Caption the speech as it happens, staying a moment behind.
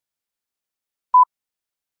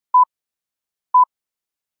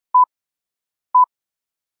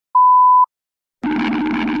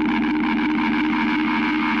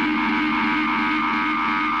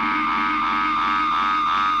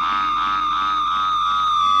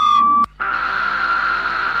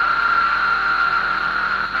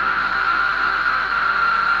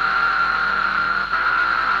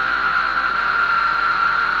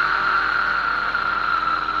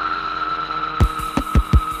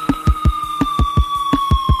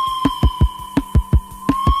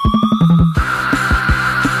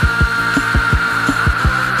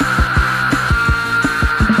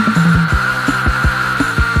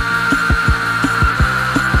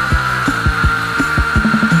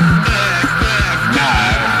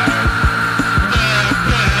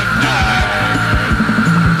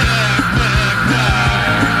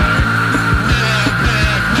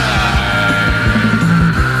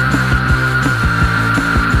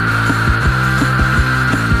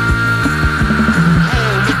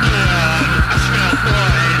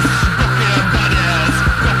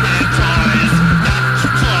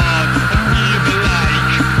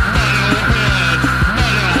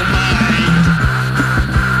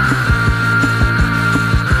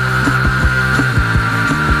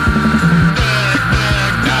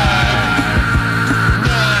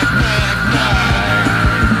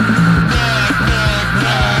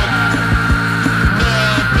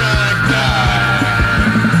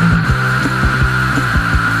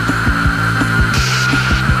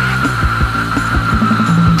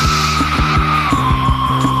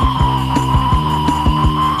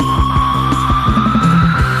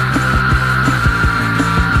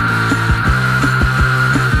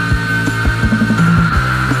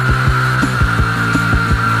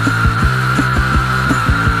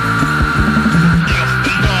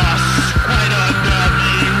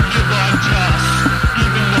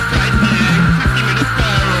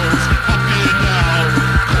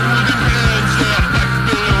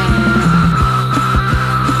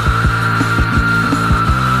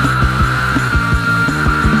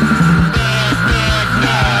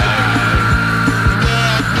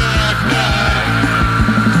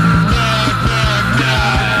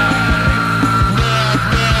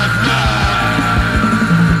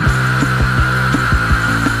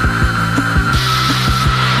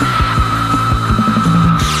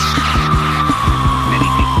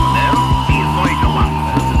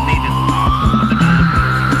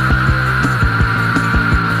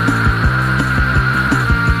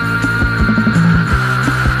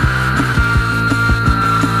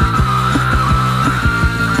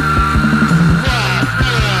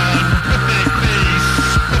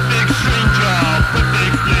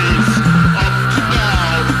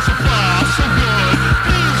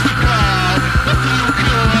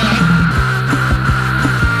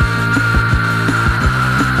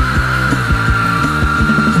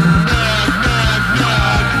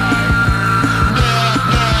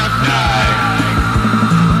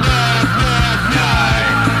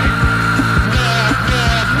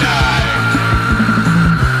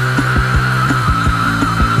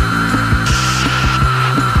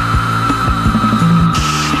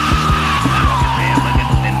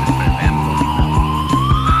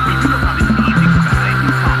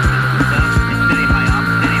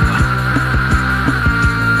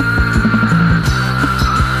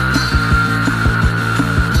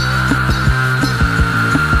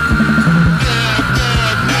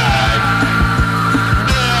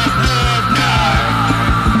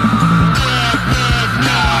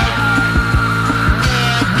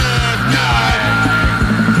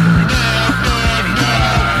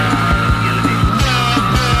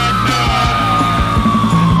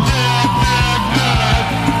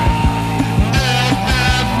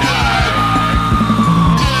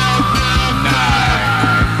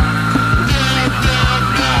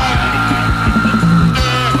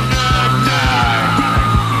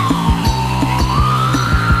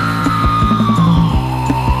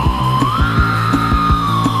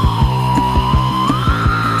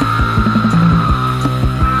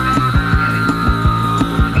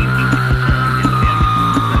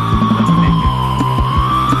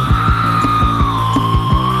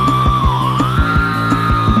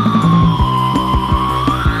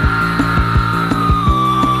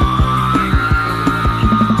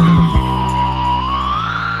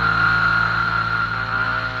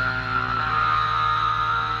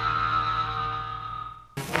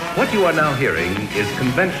you are now hearing is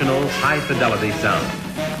conventional high-fidelity sound.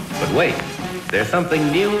 But wait, there's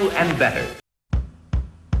something new and better.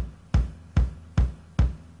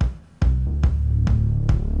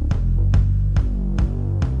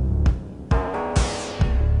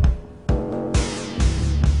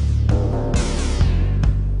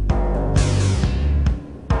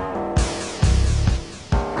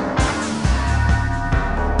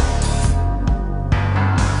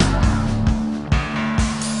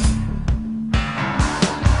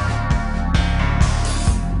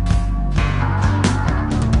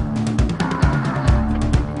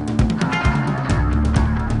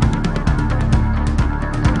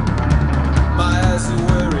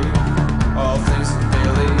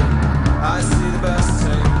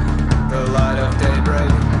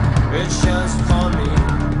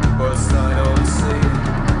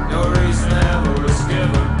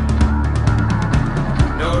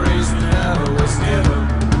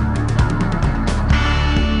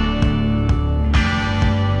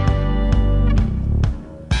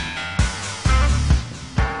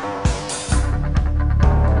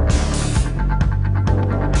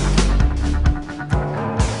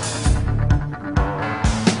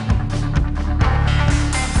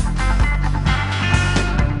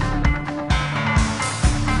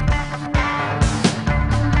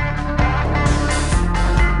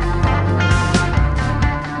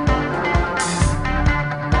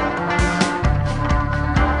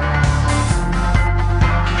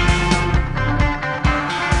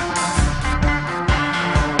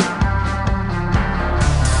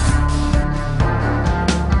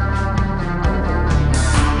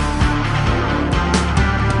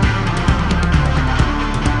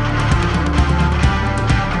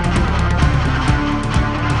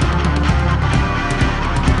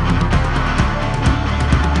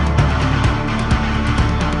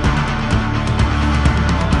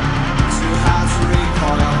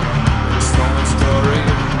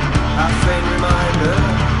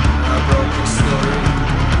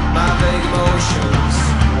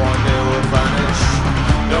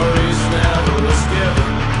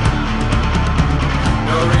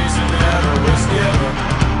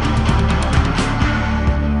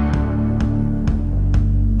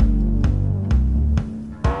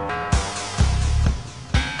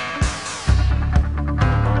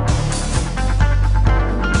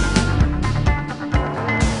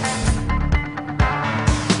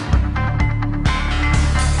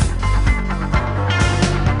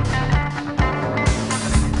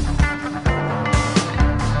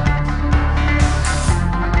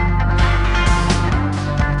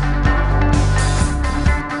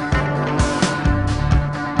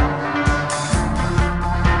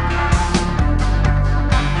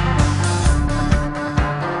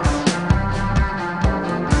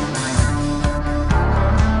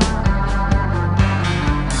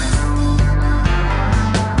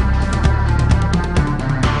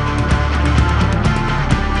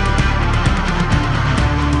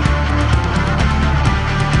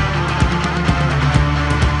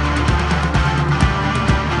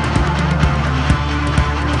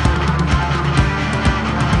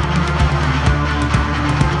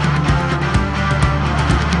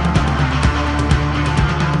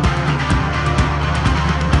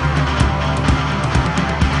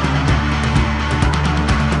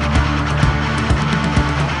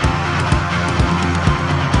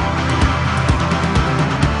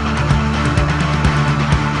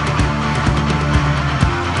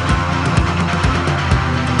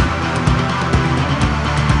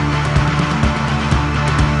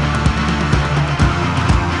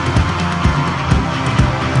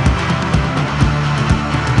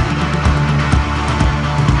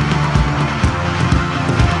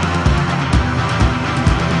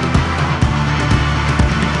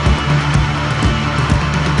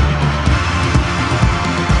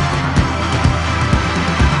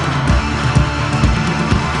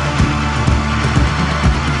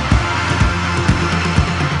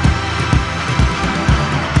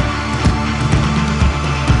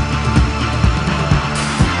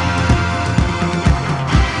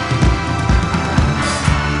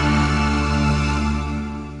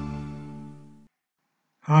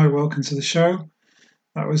 Hi, welcome to the show.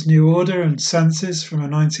 That was New Order and Senses from a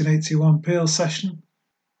 1981 Peel session.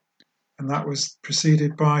 And that was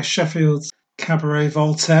preceded by Sheffield's Cabaret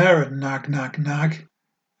Voltaire and Nag Nag Nag,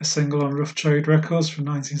 a single on Rough Trade Records from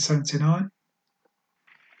 1979.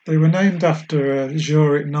 They were named after a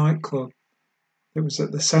Zurich nightclub that was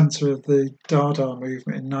at the centre of the Dada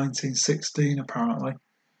movement in 1916, apparently.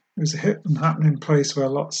 It was a hip and happening place where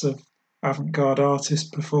lots of avant-garde artists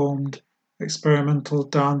performed experimental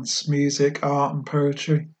dance, music, art and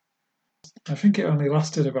poetry. I think it only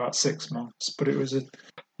lasted about 6 months, but it was a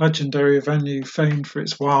legendary venue famed for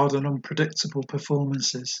its wild and unpredictable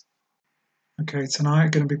performances. Okay, tonight I'm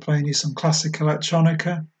going to be playing you some classic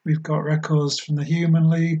electronica. We've got records from the Human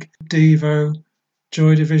League, Devo,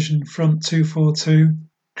 Joy Division, Front 242,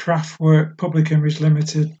 Kraftwerk, Public Image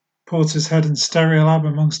Limited, Portishead and Stereolab,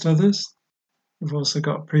 amongst others. We've also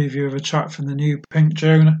got a preview of a track from the new Pink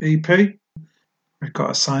Jonah EP. We've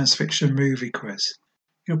got a science fiction movie quiz.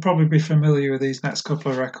 You'll probably be familiar with these next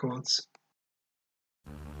couple of records.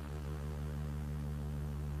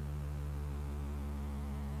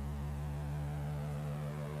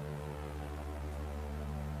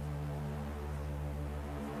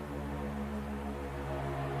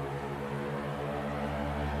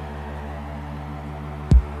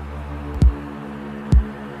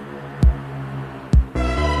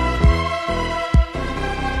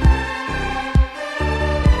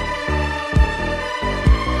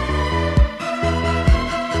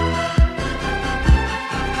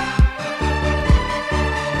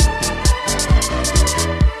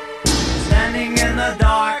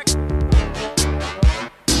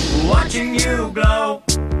 Watching you glow,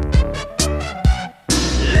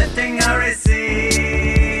 lifting a receiver.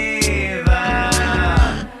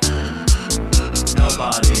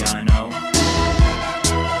 Nobody I know.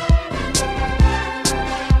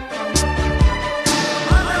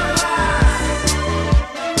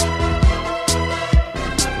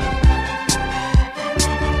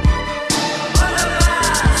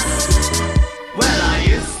 Well, I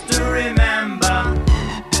used to remember.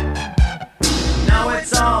 Now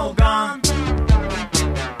it's all gone.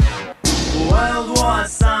 World War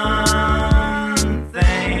something.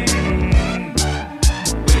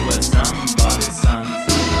 We were somebody's sons.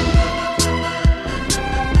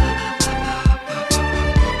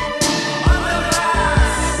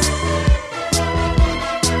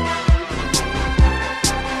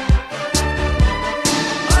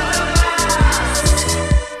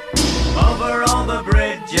 Over all the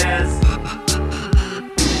bridges,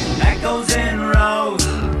 echoes in rows,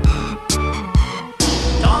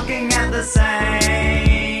 talking at the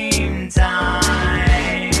same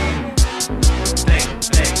time. Big,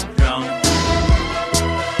 big drum.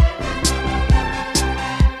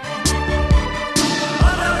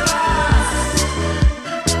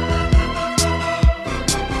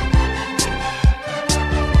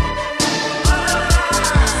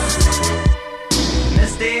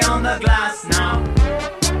 Misty on the glass now,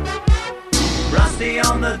 rusty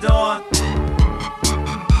on the door.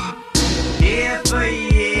 Here for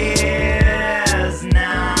years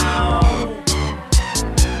now.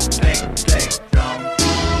 Click, click, drum.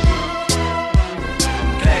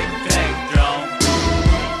 Click, click, drum.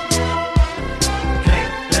 Click,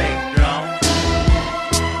 click, drum.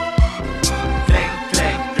 Click,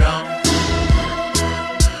 click, drum.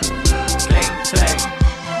 Click, click.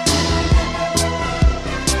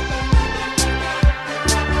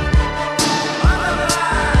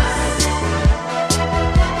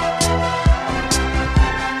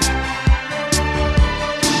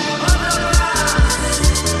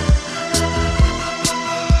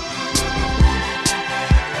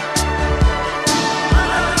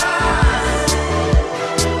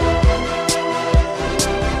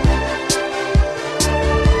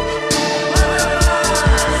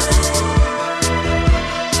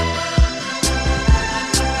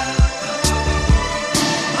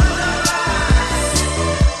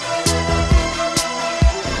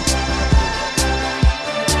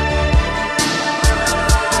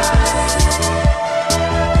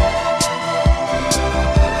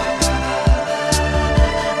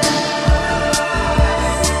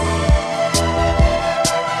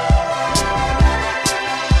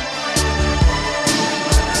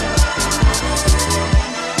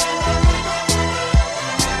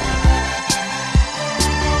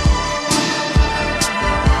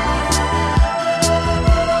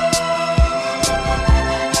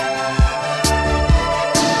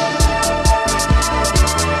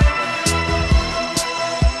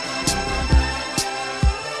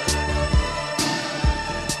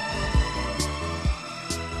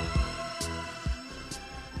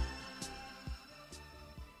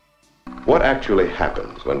 What actually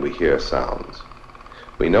happens when we hear sounds?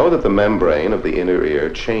 We know that the membrane of the inner ear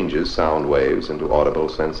changes sound waves into audible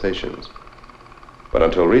sensations. But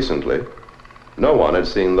until recently, no one had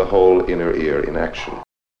seen the whole inner ear in action.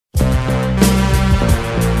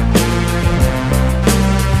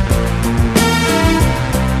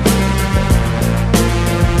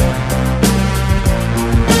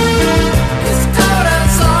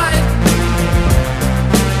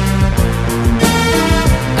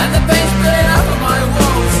 And the paint's spilling out of my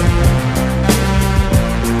walls.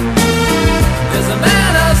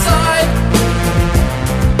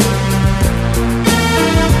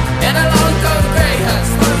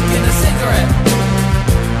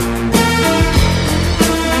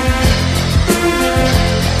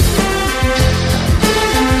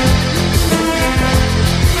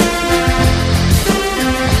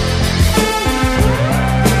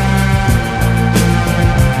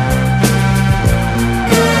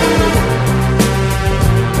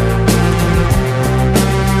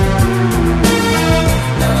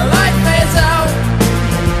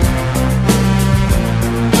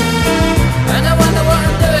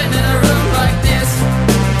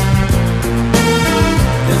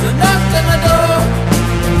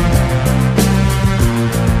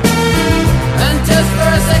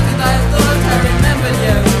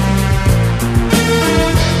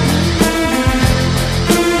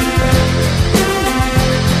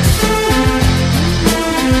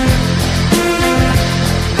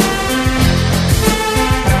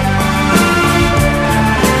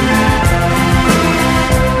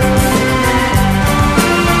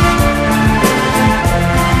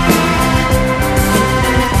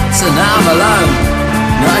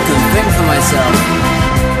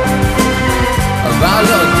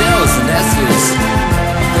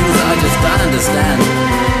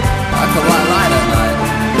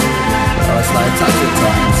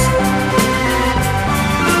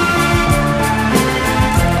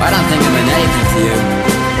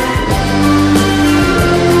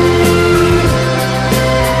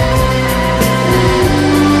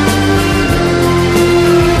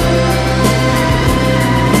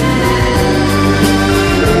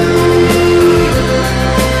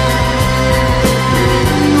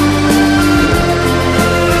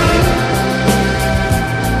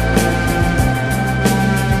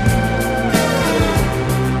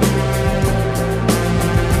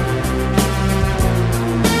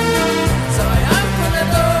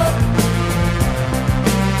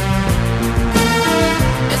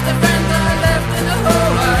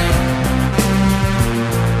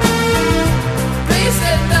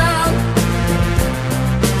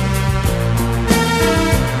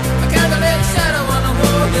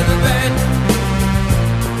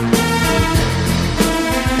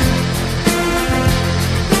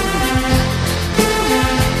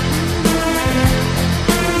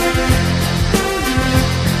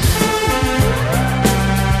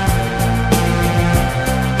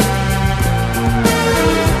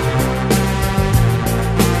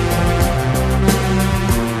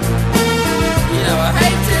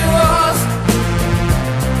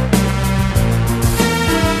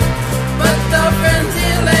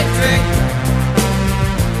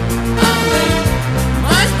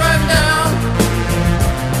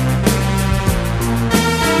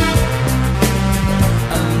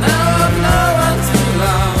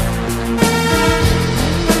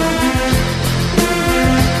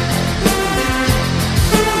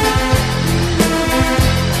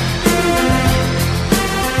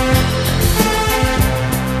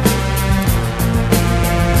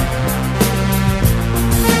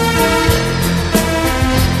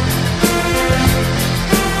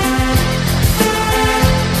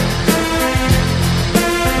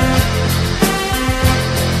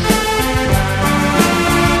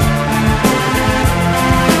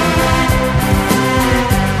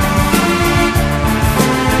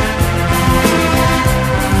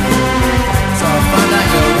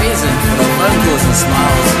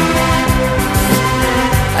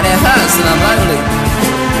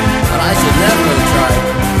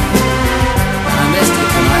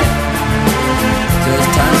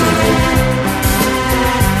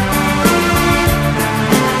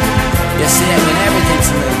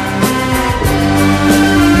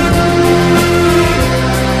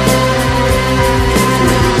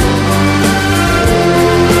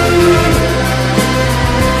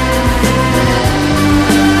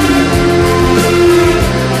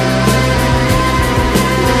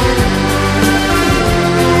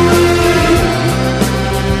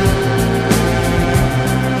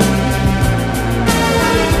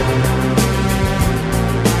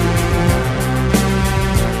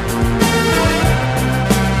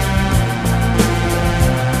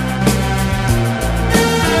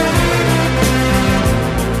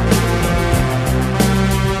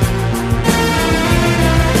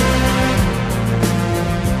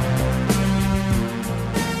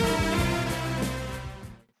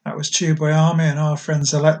 Tubeway Army and Our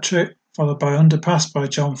Friends Electric, followed by Underpass by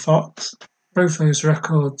John Foxx. Both those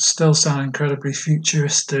records still sound incredibly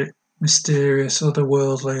futuristic, mysterious,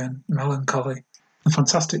 otherworldly and melancholy. The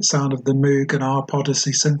fantastic sound of the Moog and ARP Odyssey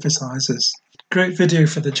synthesizers. Great video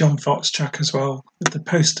for the John Foxx track as well, with the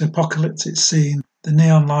post-apocalyptic scene, the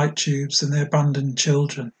neon light tubes and the abandoned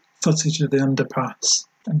children, footage of the underpass,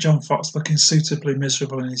 and John Foxx looking suitably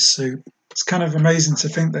miserable in his suit. It's kind of amazing to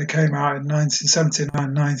think they came out in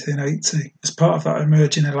 1979, 1980 as part of that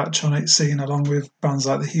emerging electronic scene along with bands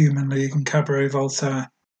like the Human League and Cabaret Voltaire. I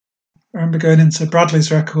remember going into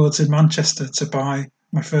Bradley's Records in Manchester to buy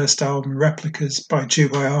my first album, Replicas by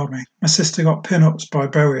Tubeway Army. My sister got Pin-Ups by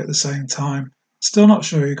Bowie at the same time. Still not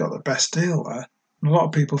sure who got the best deal there. And a lot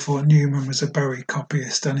of people thought Newman was a Bowie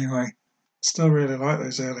copyist anyway. Still really like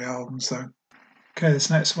those early albums though. Okay, this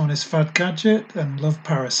next one is Fad Gadget and Love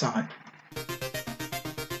Parasite.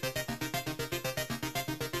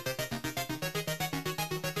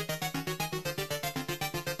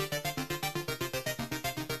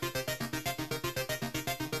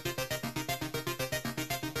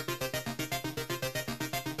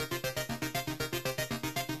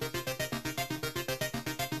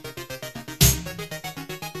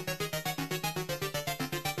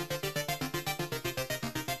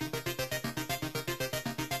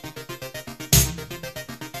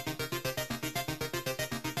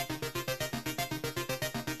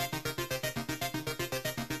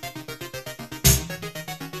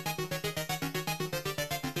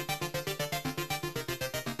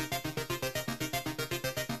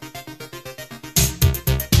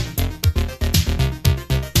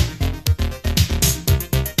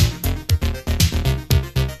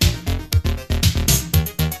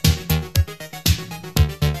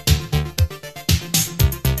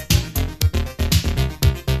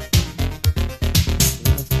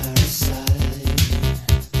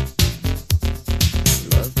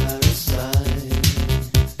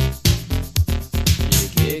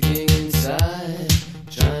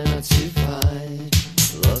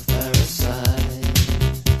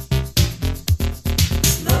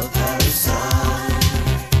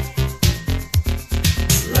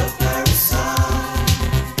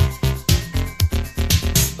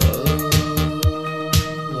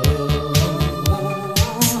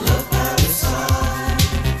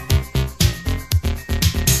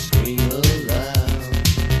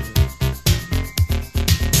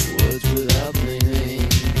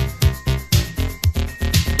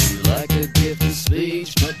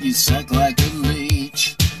 You suck like a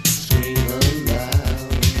leech. Scream aloud.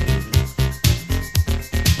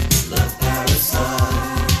 Love parasite.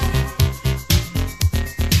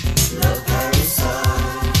 Love parasite.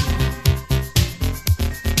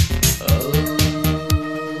 Oh,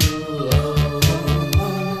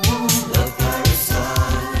 love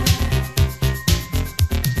parasite.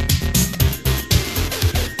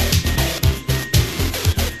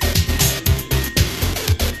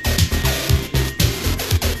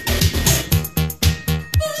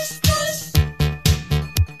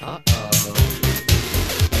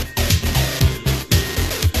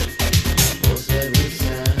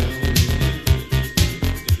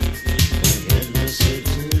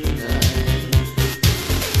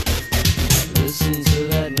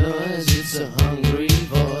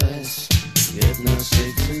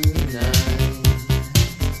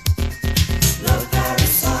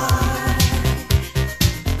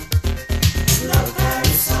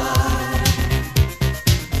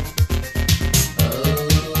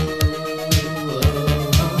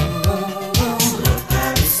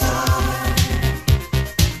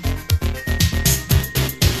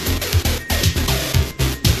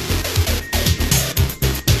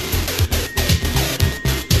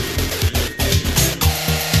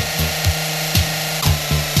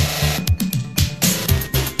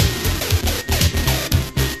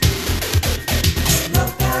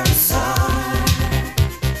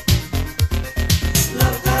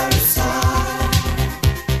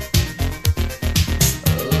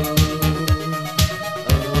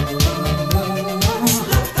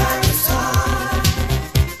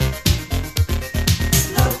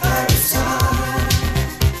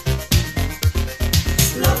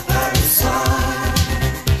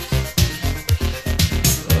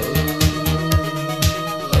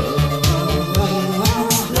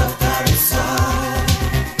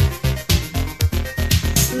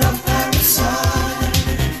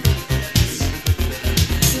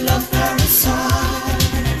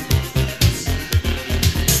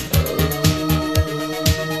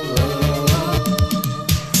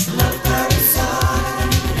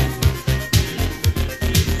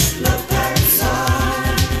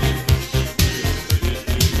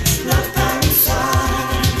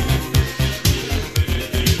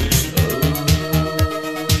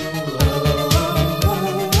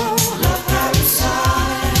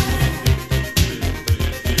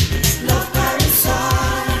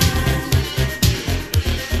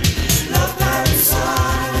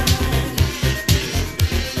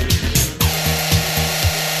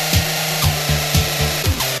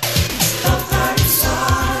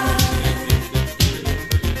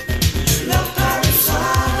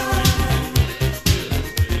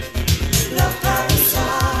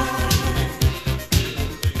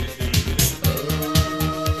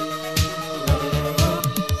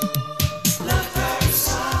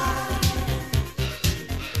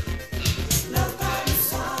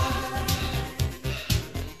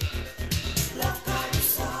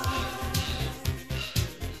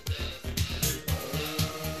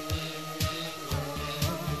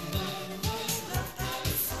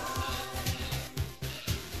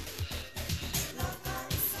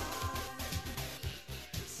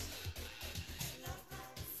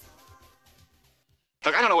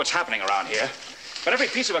 Look, I don't know what's happening around here, but every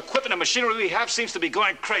piece of equipment and machinery we have seems to be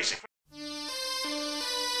going crazy.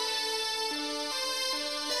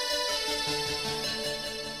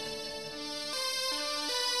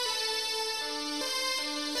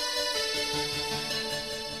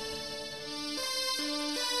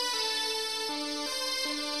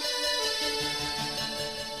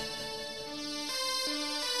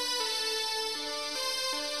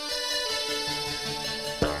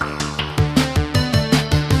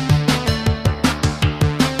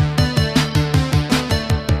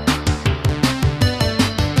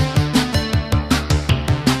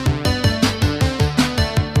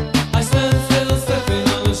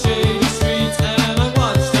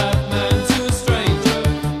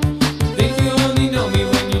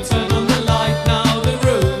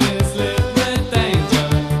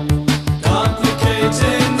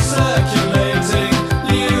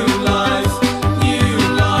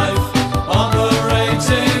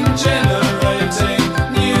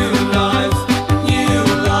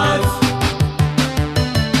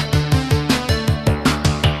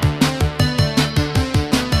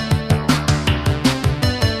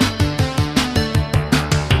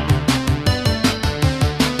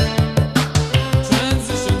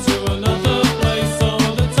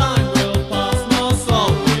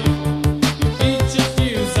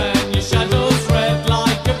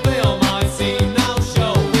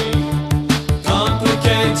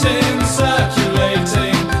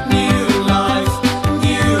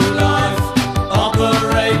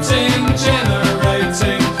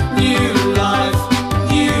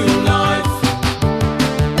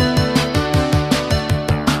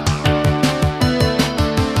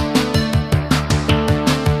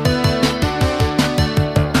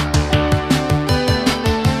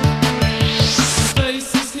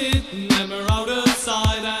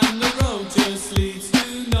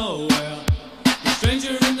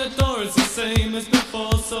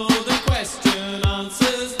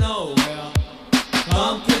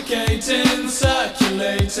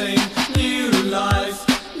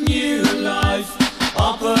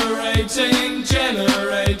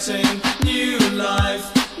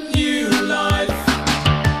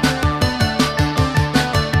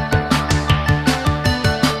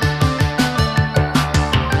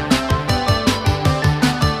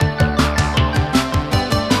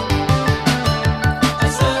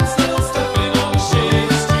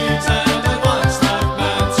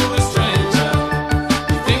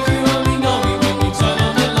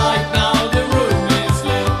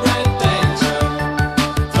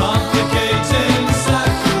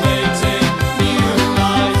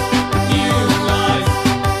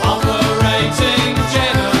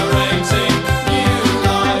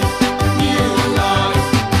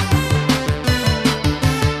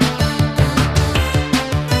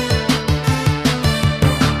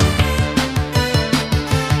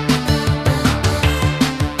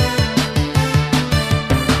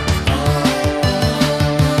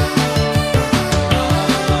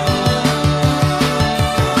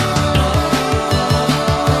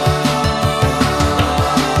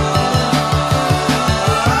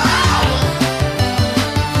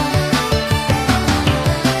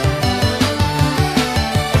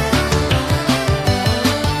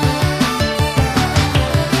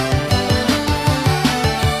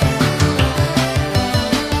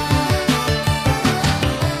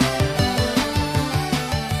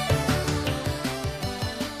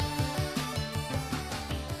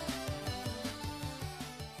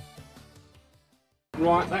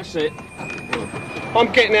 Right, that's it.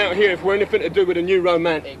 I'm getting out of here if we're anything to do with the new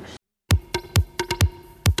romantics.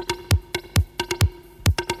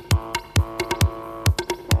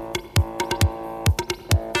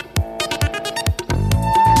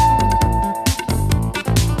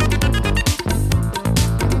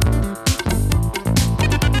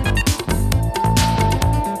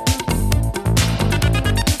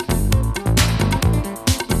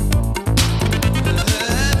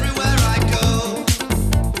 Everywhere I go,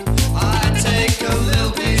 I take a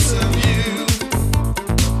little piece of you.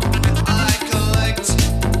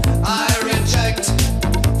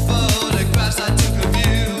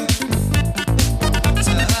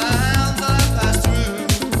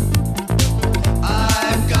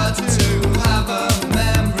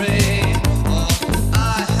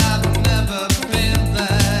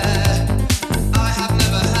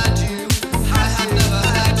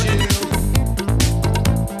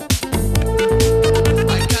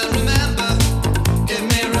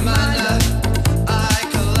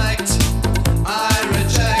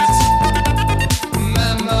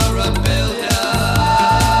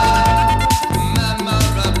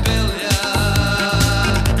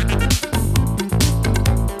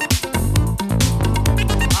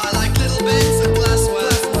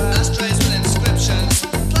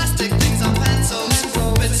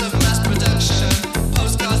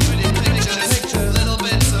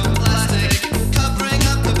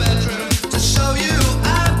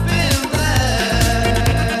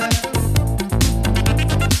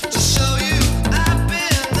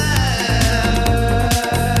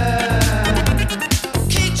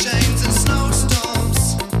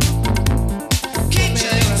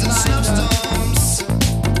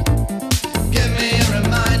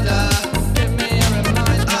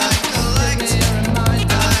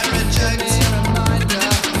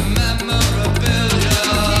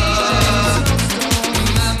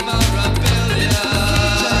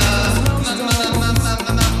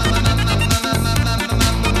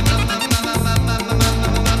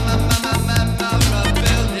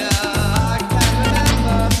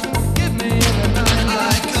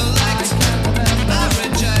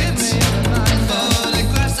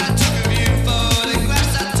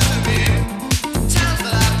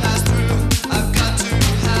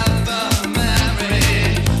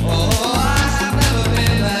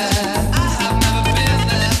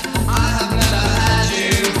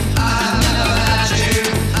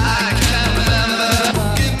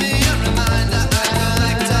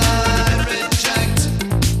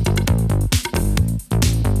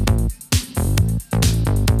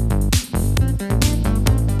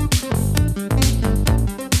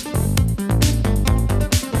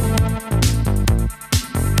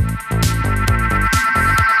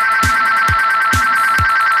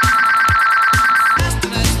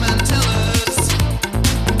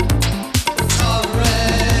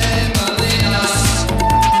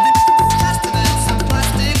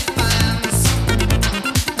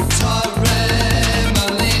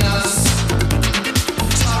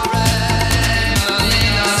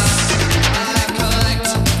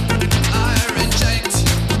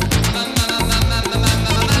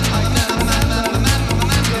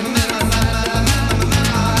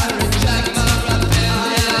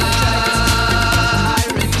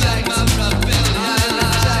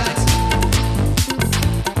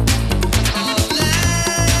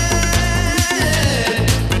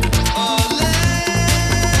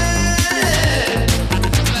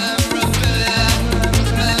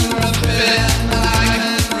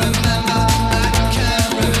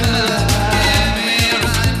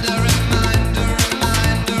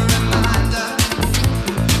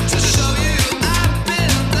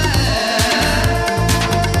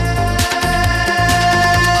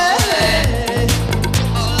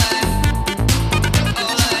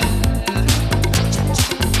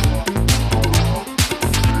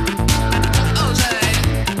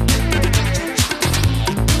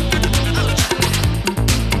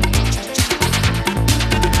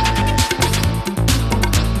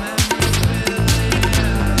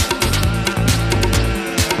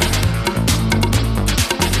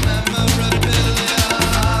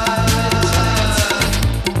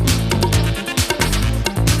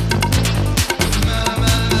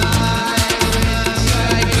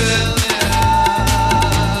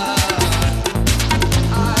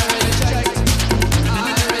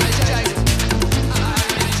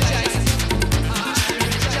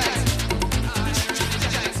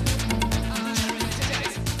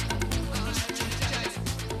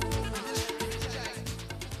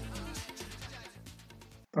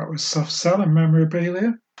 was Soft Cell and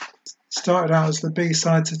Memorabilia. Started out as the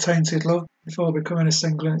B-side to Tainted Love before becoming a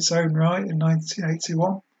single in its own right in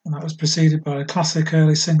 1981. And that was preceded by a classic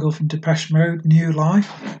early single from Depeche Mode, New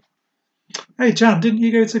Life. Hey Jan, didn't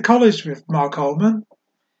you go to college with Mark Holman?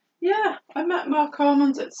 Yeah, I met Mark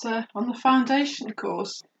Almond on the foundation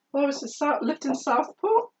course. Well, I lived in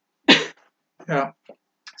Southport. Yeah.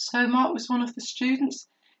 So Mark was one of the students.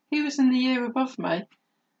 He was in the year above me.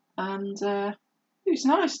 And he was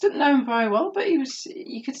nice. Didn't know him very well, but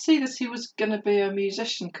you could see that he was going to be a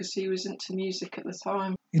musician because he was into music at the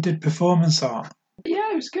time. He did performance art.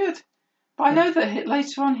 Yeah, it was good. But I know that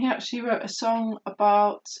later on he actually wrote a song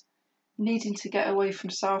about needing to get away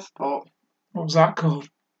from Southport. What was that called?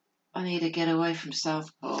 I need to get away from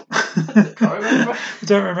Southport. Can't remember. I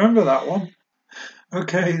don't remember that one.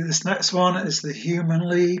 Okay, this next one is the Human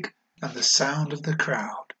League and the Sound of the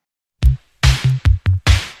Crowd.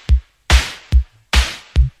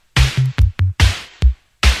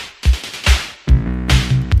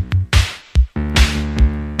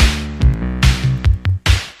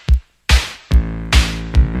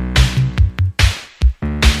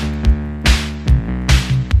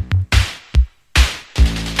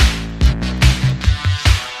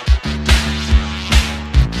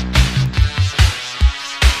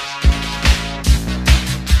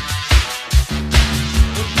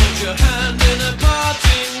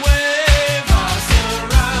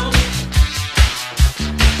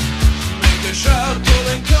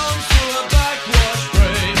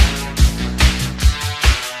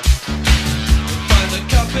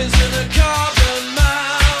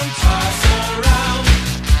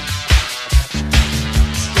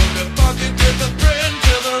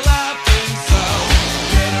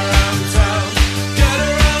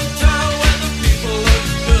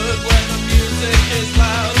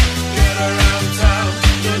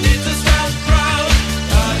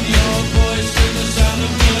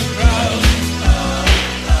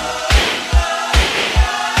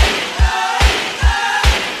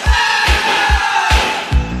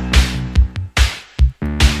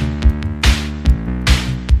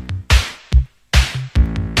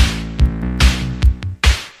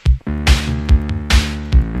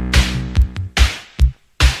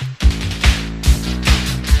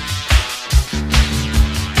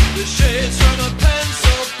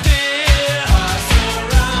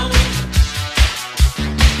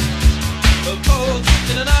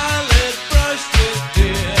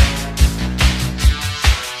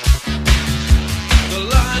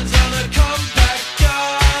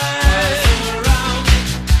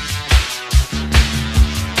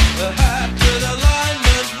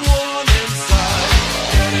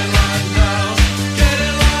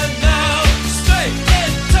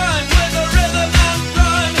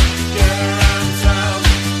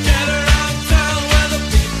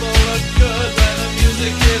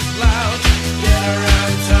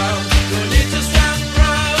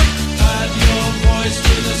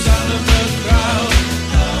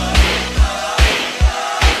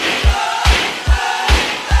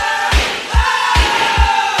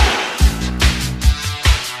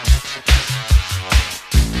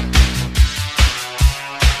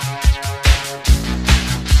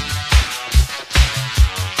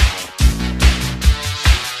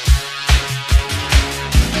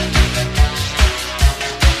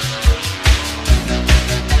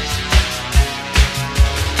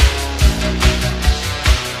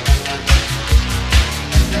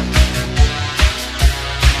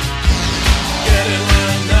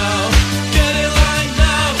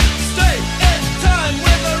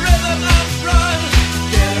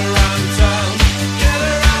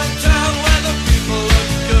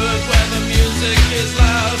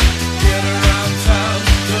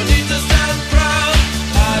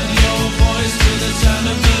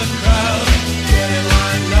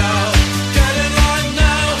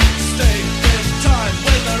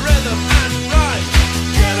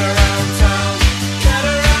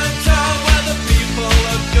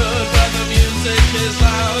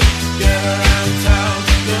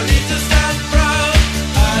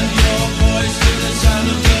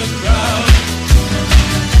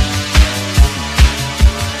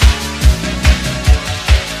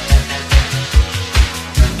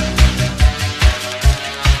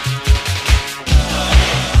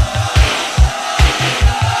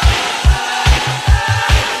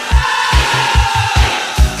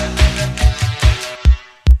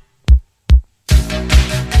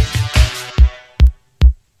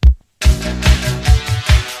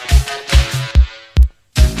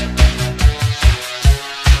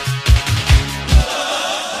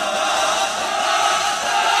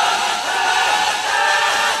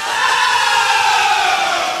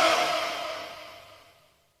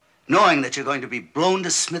 Knowing that you're going to be blown to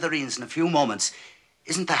smithereens in a few moments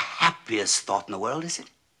isn't the happiest thought in the world, is it?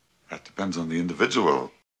 That depends on the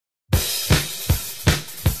individual.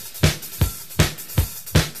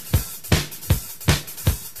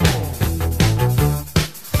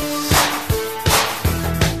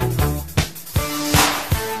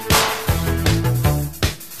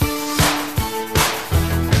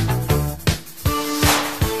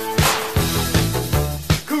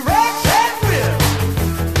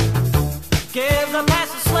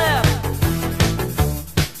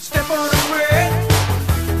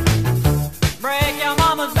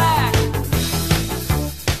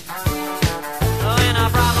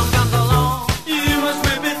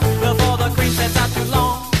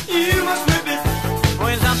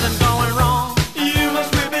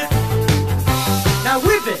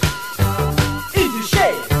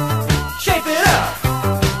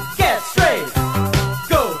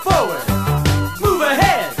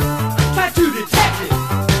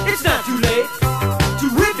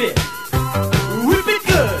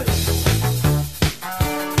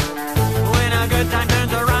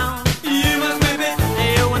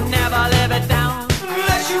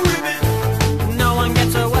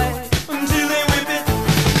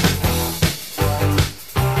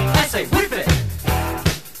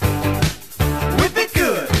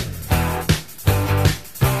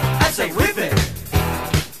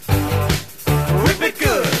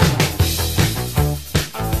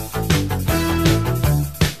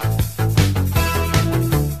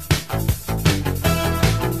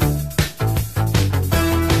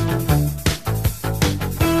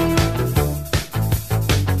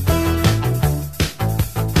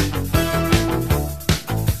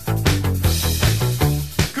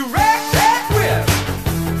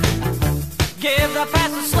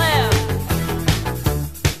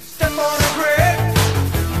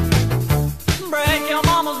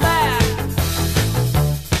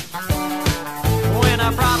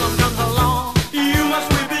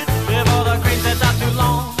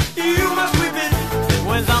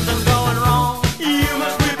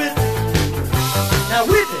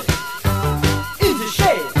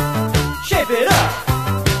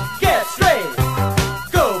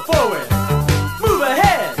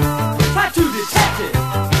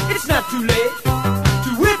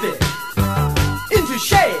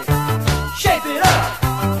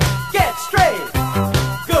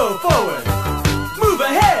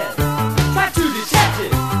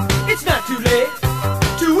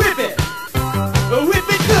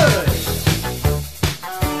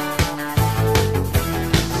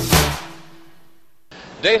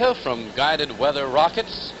 Data from guided weather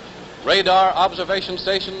rockets, radar observation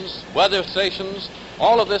stations, weather stations,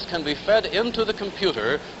 all of this can be fed into the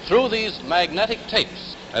computer through these magnetic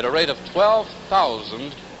tapes at a rate of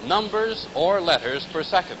 12,000 numbers or letters per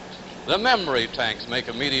second. The memory tanks make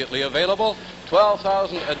immediately available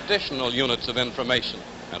 12,000 additional units of information.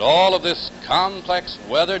 And all of this complex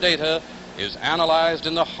weather data is analyzed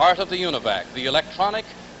in the heart of the UNIVAC, the electronic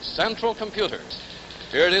central computer.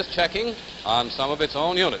 Here it is checking on some of its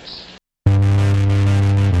own units.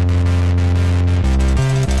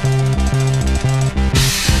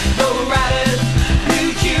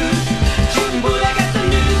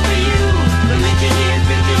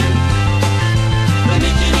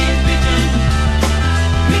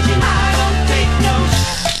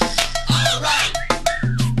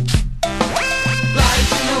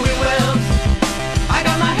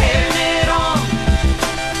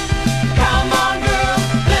 Come on, girl,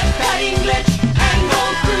 let's cut English and go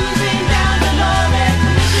cruising.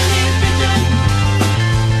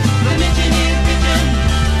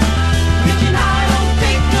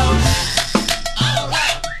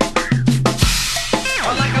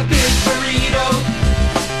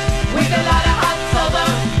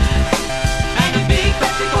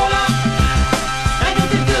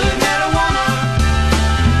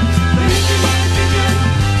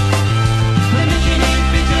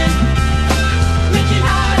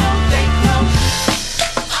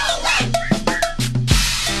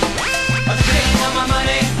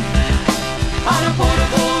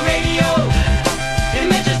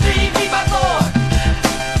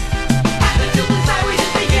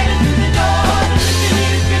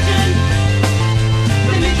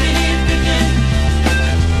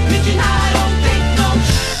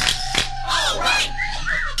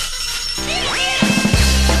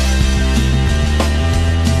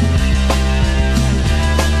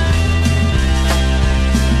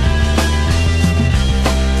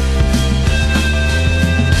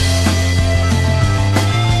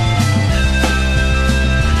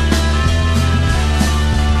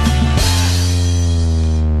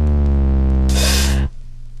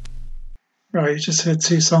 Right, you just heard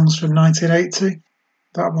two songs from 1980.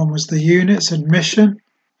 That one was The Units and Mission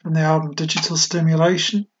from the album Digital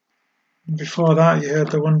Stimulation. And before that, you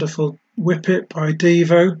heard the wonderful Whip It by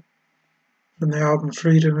Devo from the album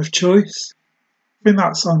Freedom of Choice. I think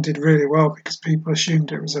that song did really well because people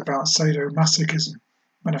assumed it was about sadomasochism,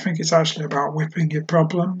 when I think it's actually about whipping your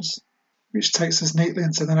problems, which takes us neatly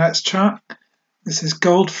into the next track. This is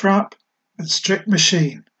Goldfrapp and Strict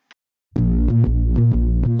Machine.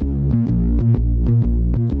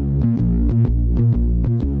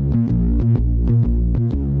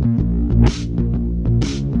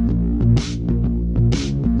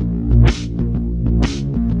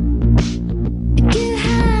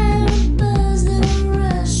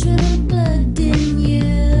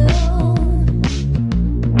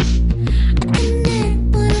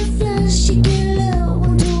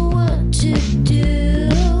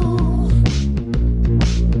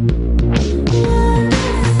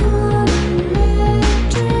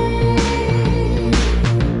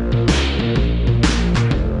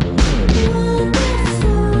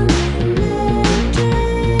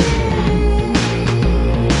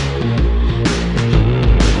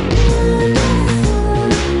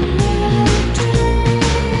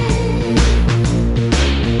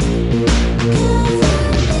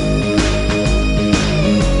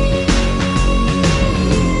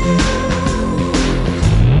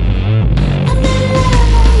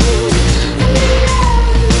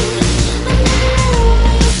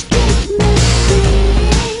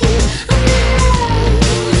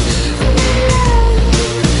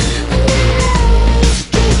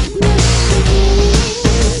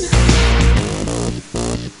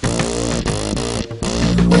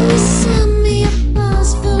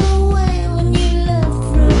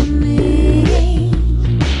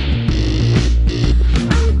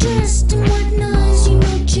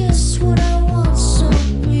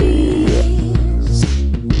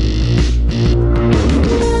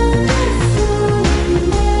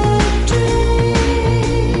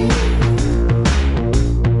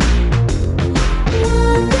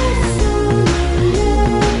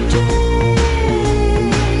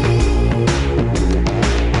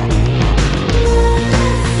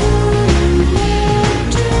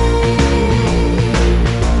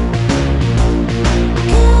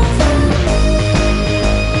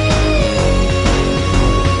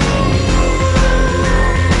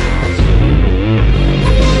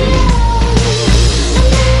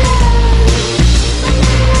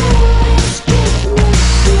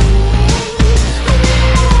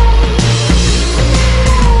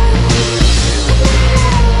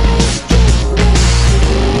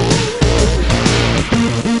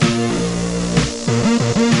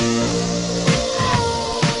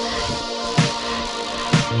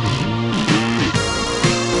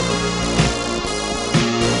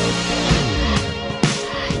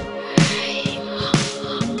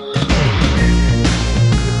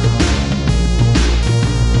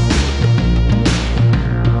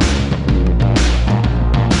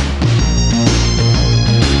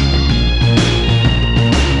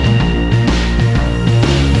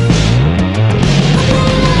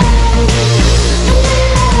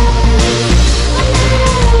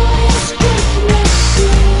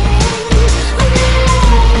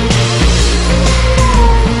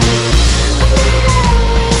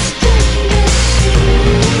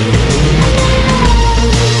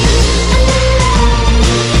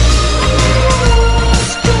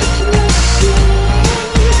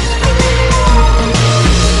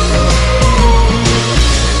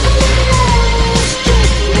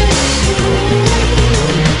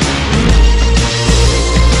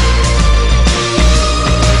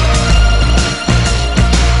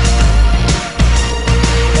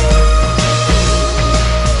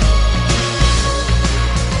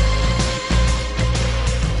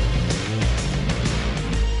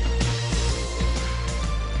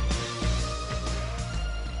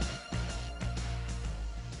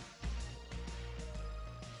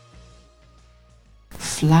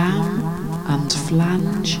 Flam and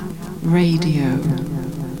Flange Radio.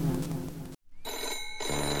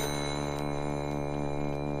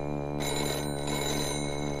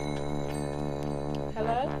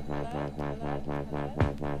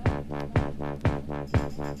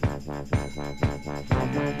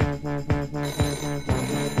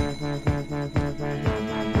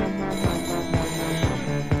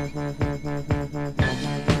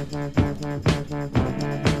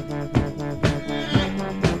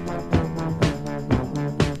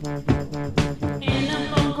 In a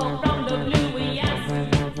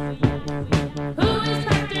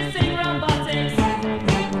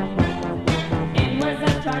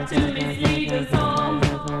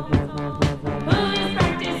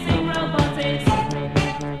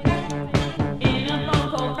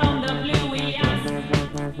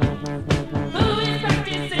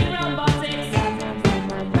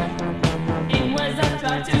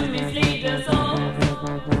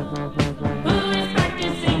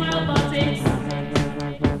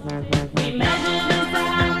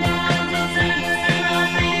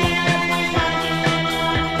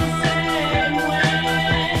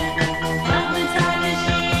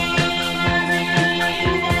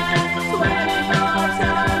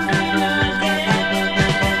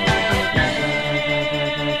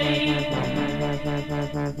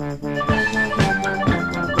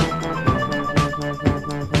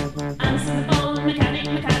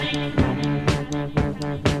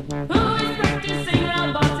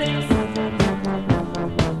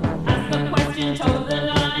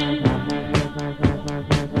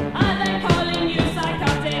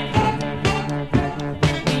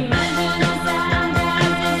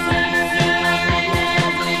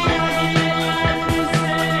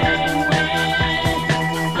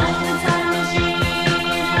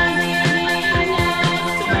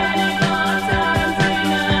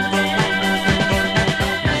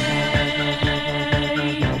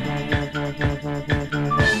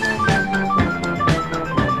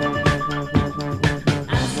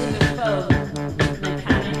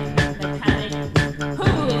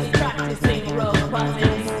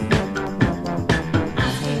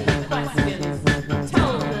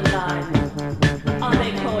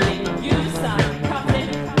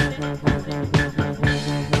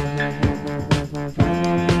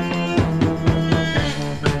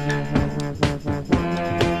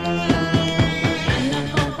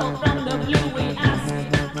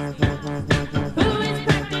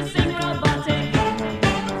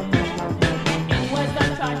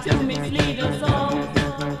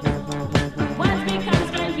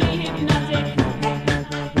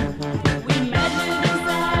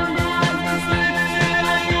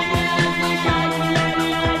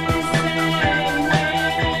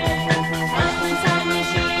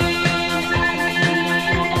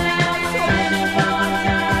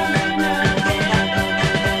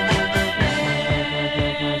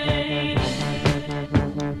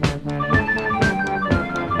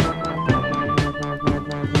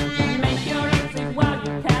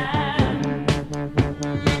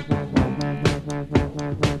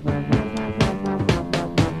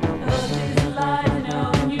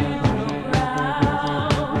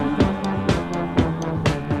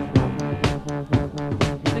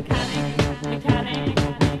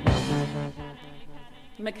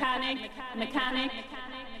Can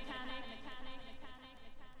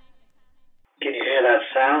you hear that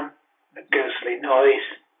sound? A ghostly noise.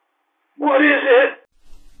 What is it?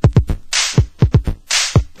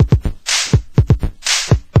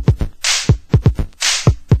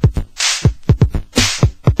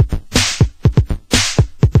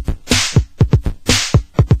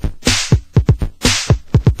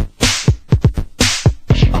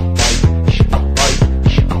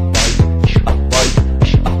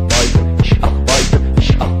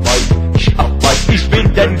 Ich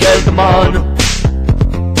bin den Geldmann.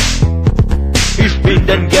 Ich bin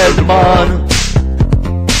den Geldmann.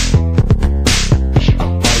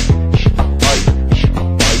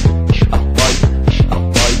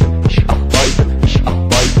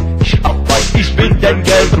 Ich bin den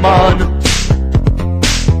Geldmann.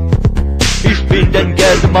 Ich bin den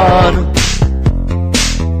Geldmann.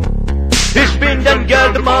 Ich bin den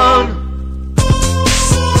Geldmann.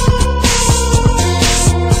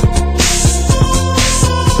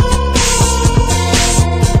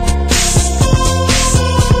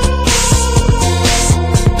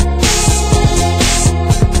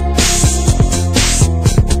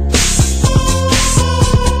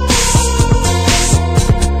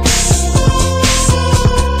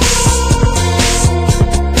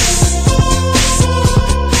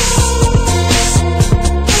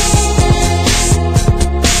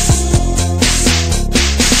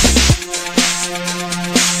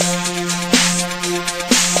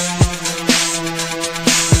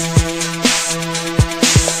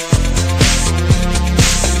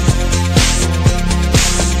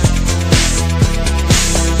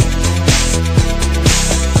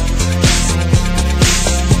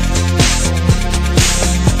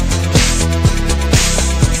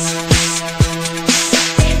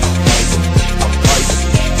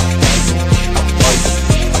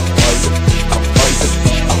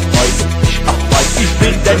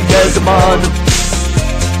 Geldmann.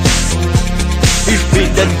 Ich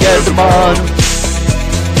bin den Geldmann.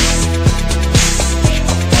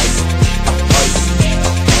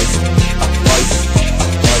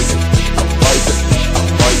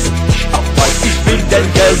 Ich bin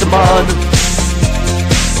den Geldmann.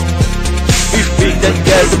 Ich bin den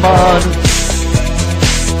Geldmann.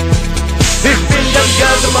 Ich bin den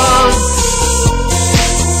Geldmann.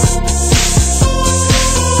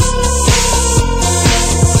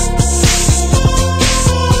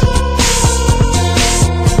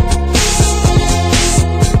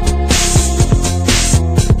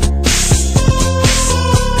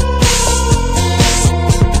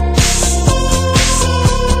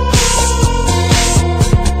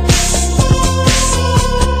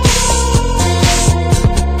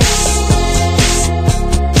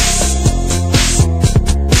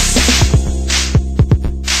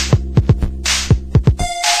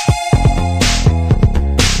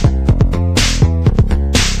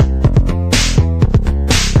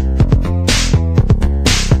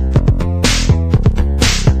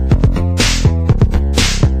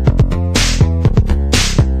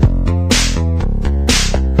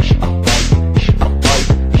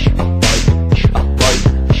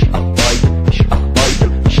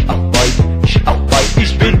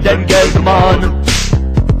 Geldmann.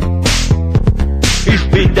 Ich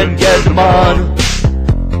bin den Geldmann.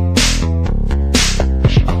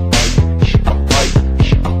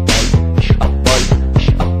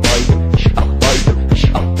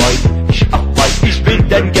 Ich bin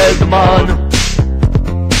den Geldmann.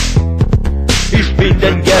 Ich bin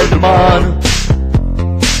den Geldmann.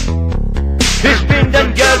 Ich bin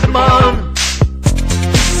den Geldmann.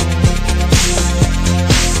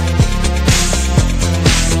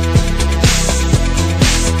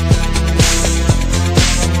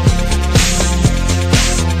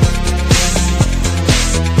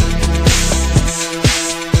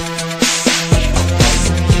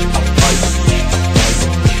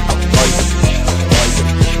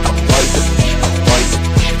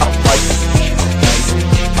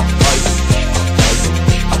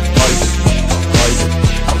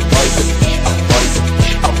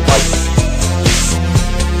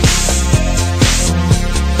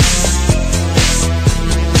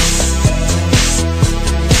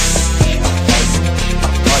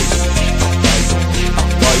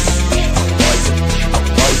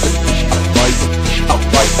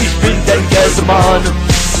 Geldmann.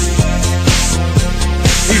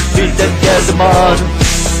 Ich bin den Geldmann.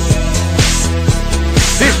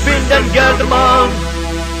 Ich bin den Geldmann.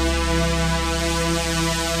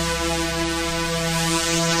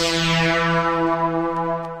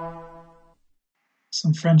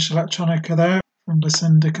 Some French electronica there from the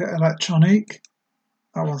Syndicate Electronique.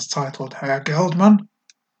 That one's titled Herr Geldman.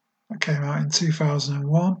 That came out in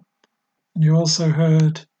 2001. And you also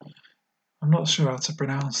heard, I'm not sure how to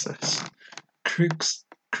pronounce this,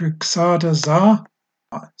 Kruxada Za,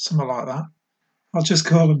 something like that. I'll just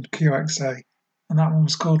call them QXA. And that one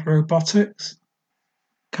was called Robotics.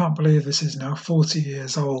 Can't believe this is now 40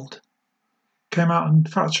 years old. Came out on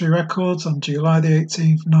Factory Records on July the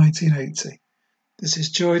 18th, 1980. This is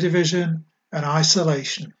Joy Division and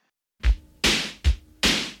Isolation.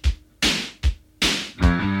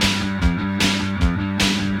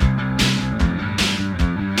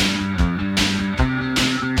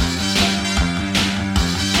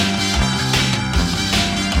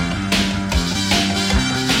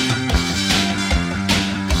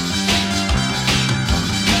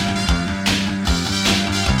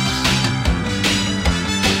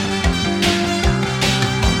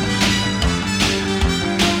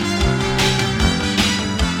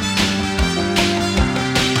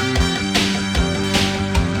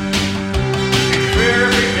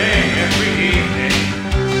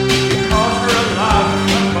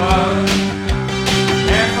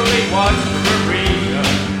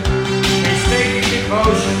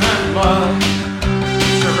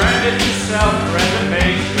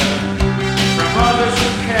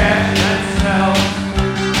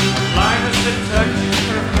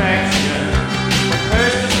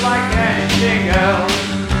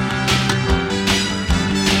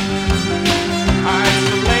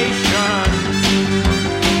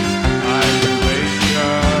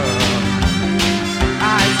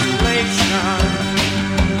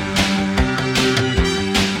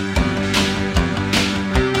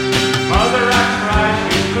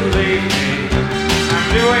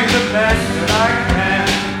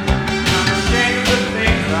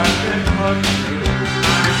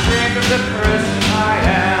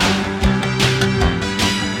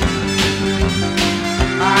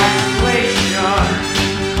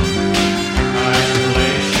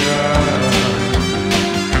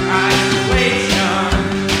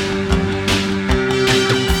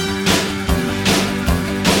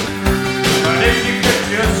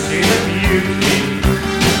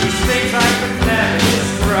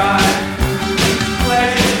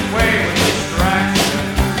 Pleasure and way with distraction.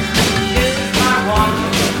 This is my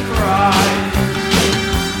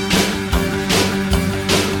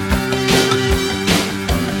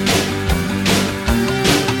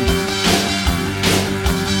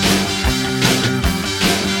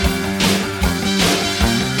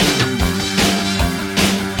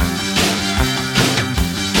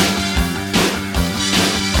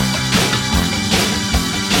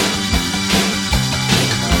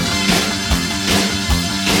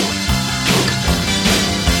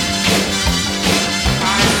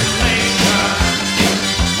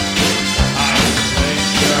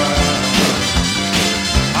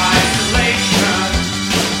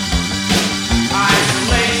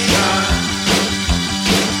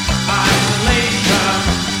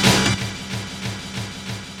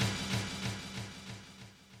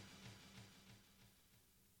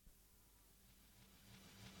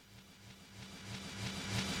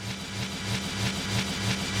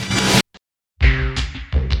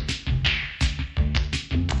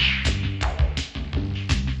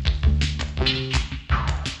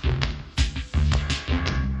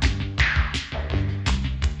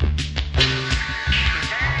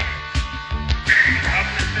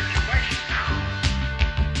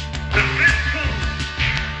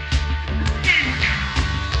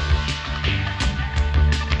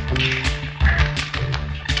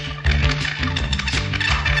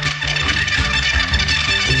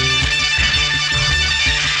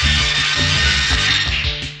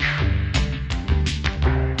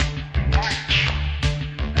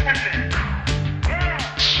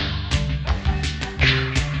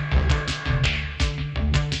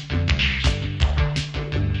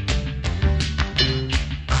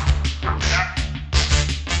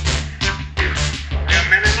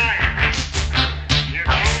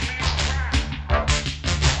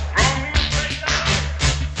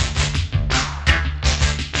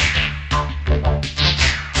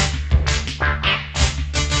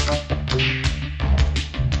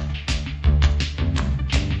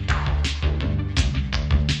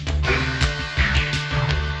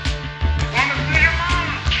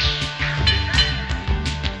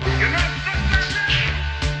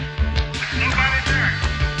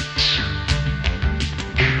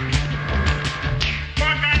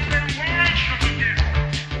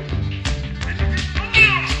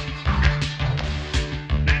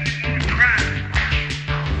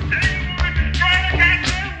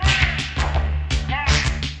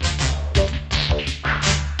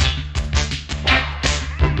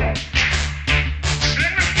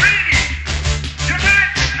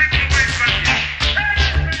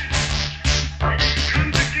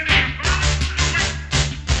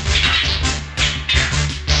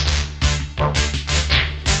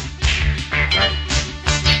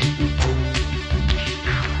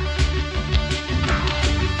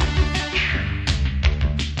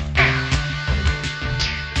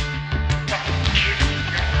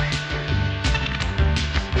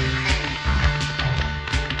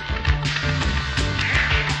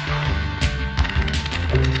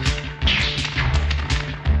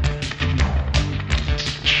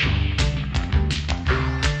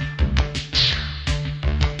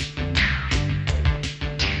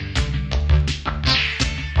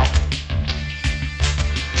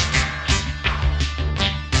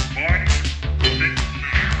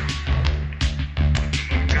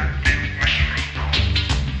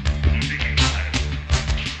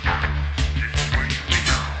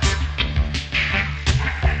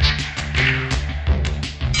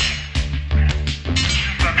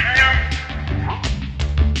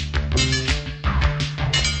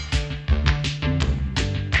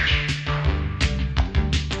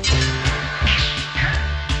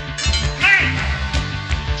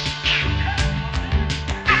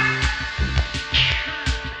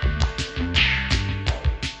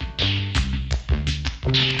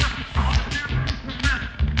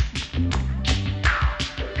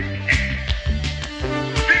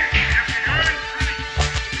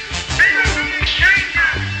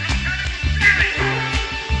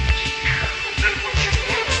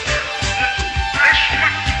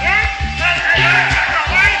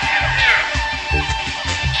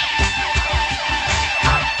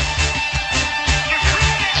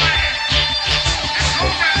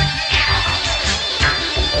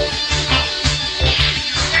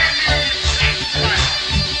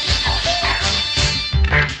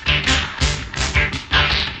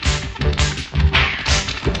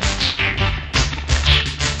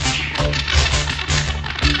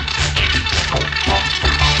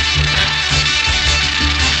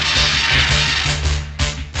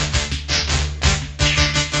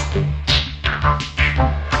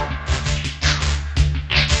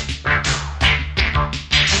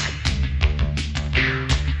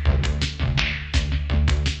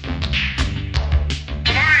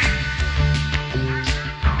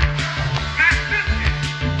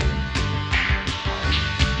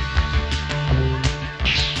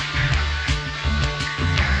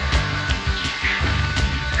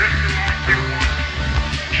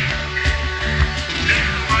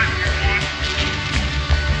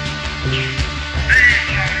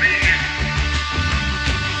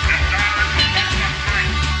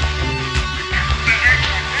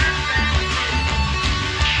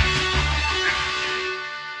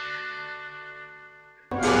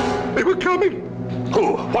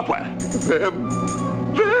What were? Them!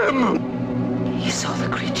 You saw the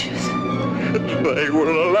creatures. They were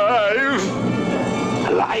alive!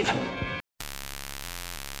 Alive?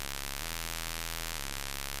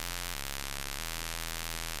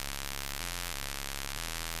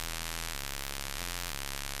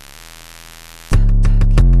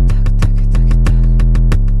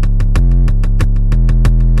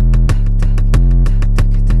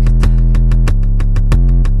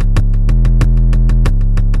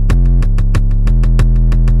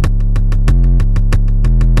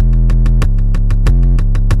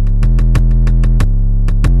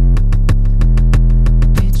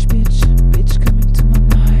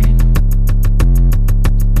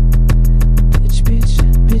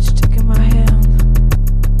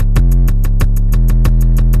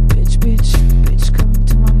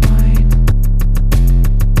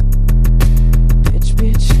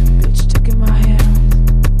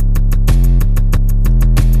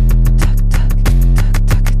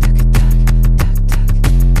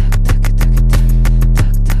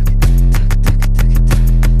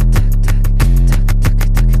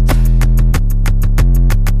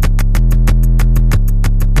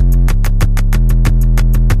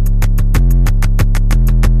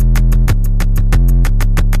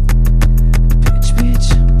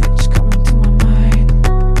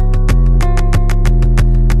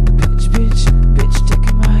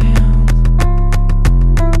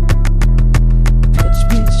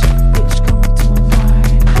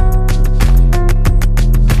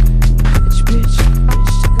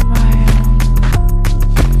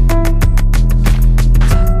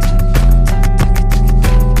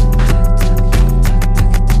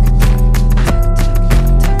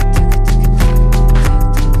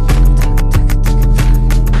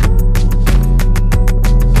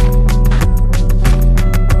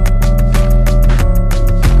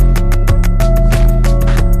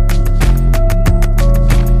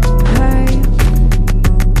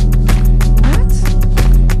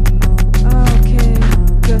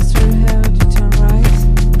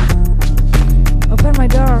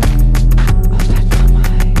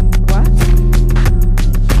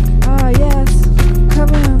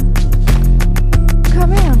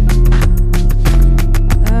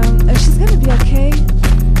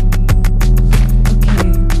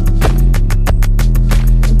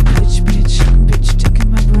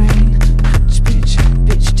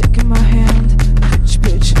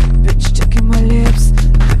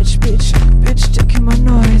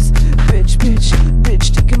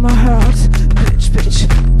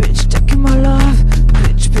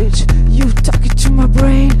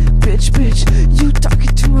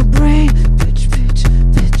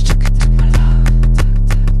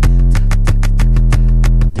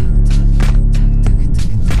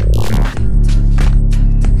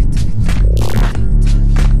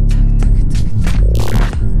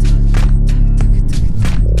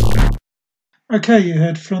 Okay, you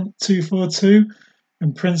heard Front 242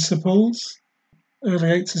 and Principles, early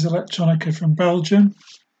 80s electronica from Belgium,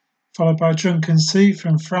 followed by Drunken Sea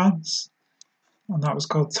from France, and that was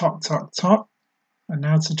called Tok Tok Tok. And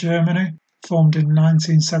now to Germany, formed in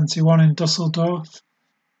 1971 in Dusseldorf,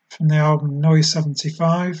 from the album Neu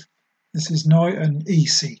 75. This is Neu and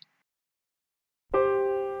Easy.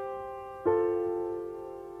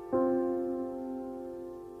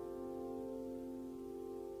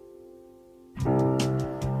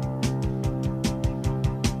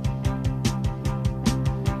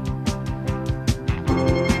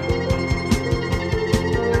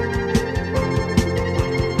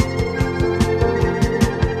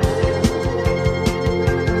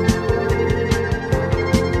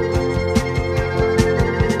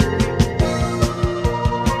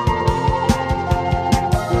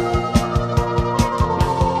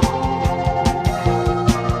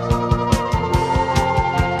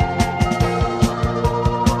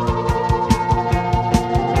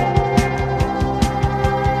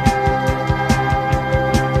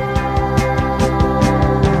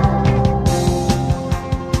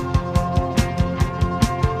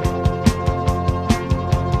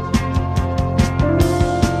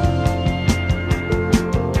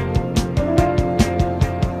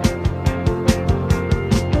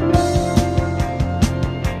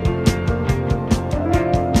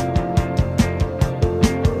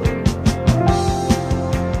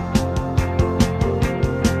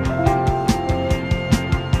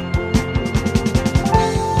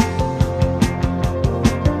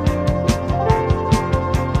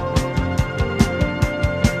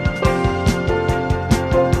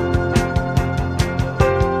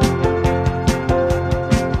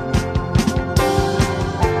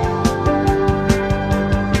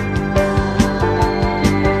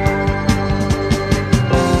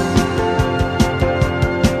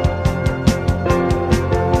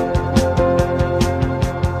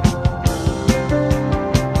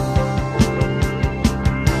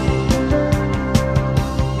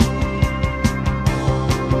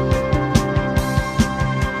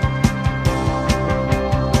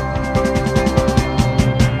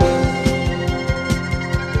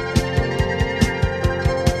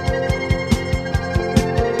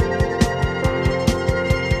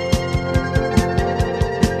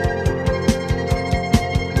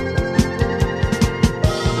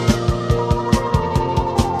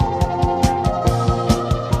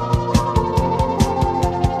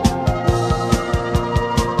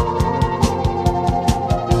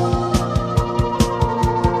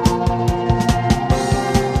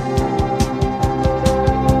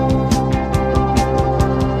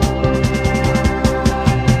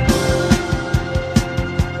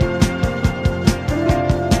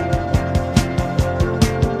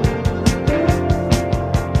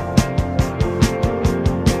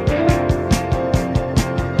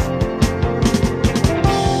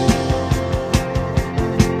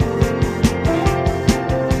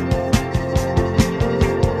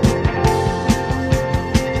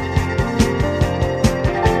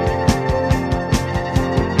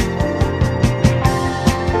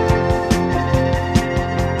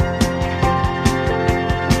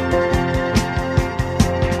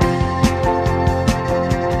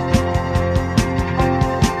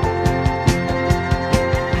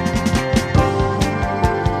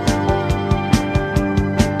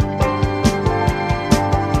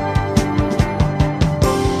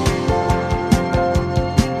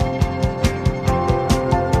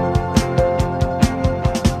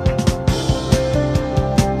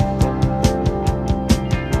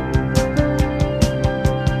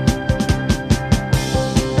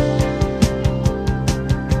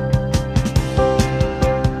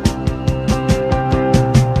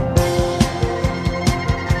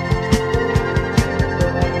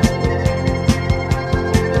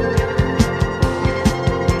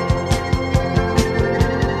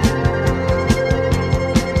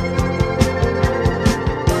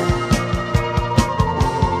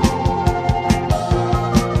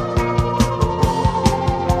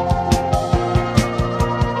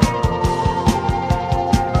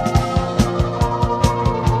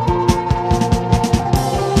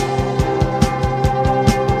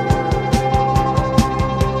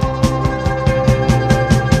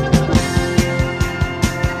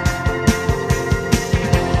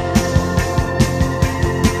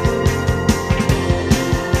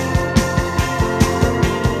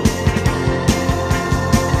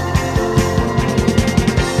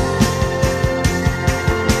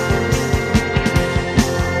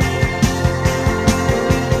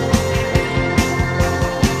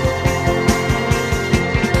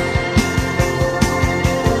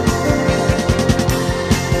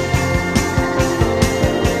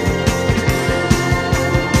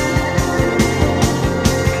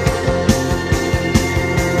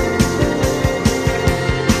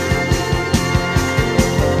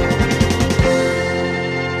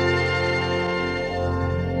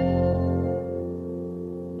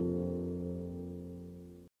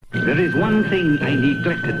 is one thing I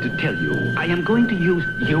neglected to tell you. I am going to use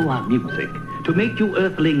your music to make you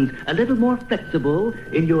Earthlings a little more flexible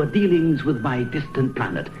in your dealings with my distant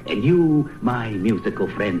planet. And you, my musical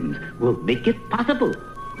friends, will make it possible.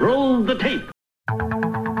 Roll the tape.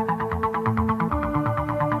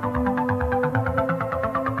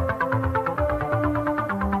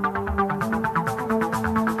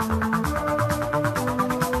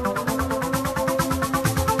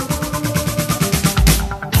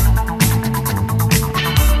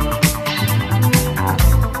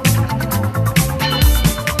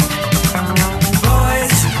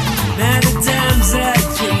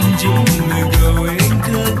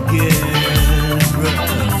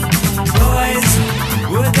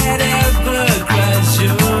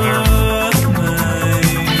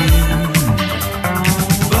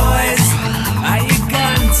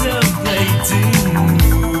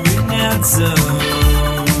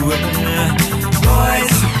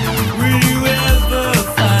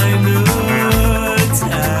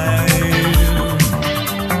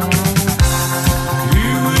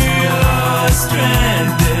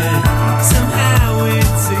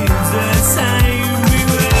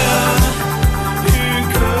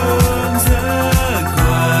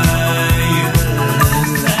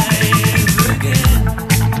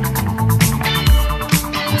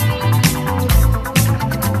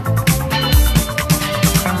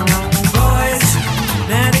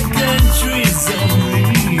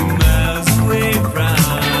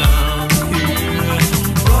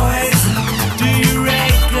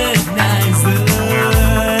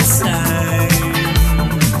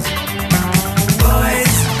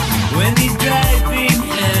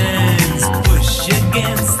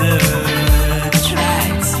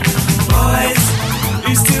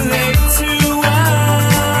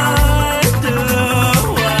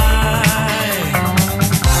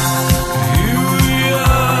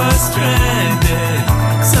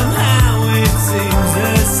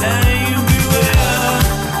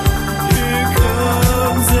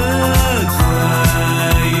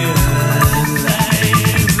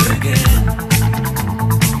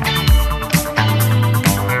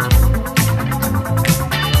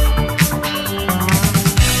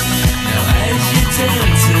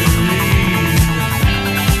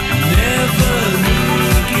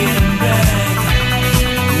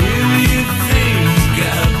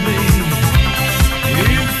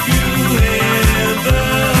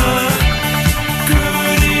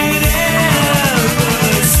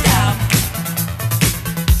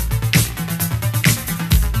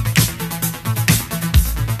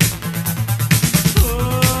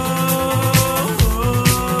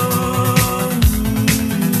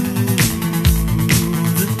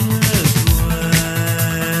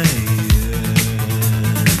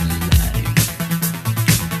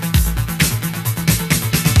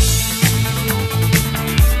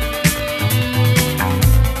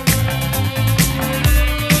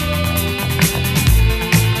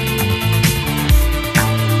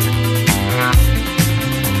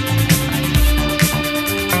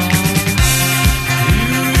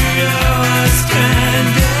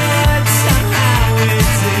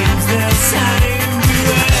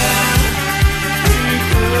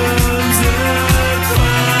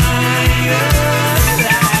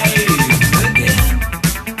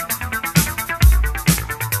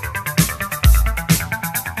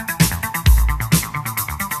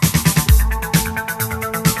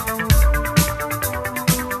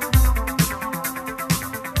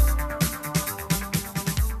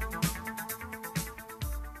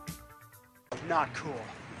 Not cool.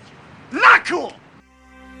 Not cool!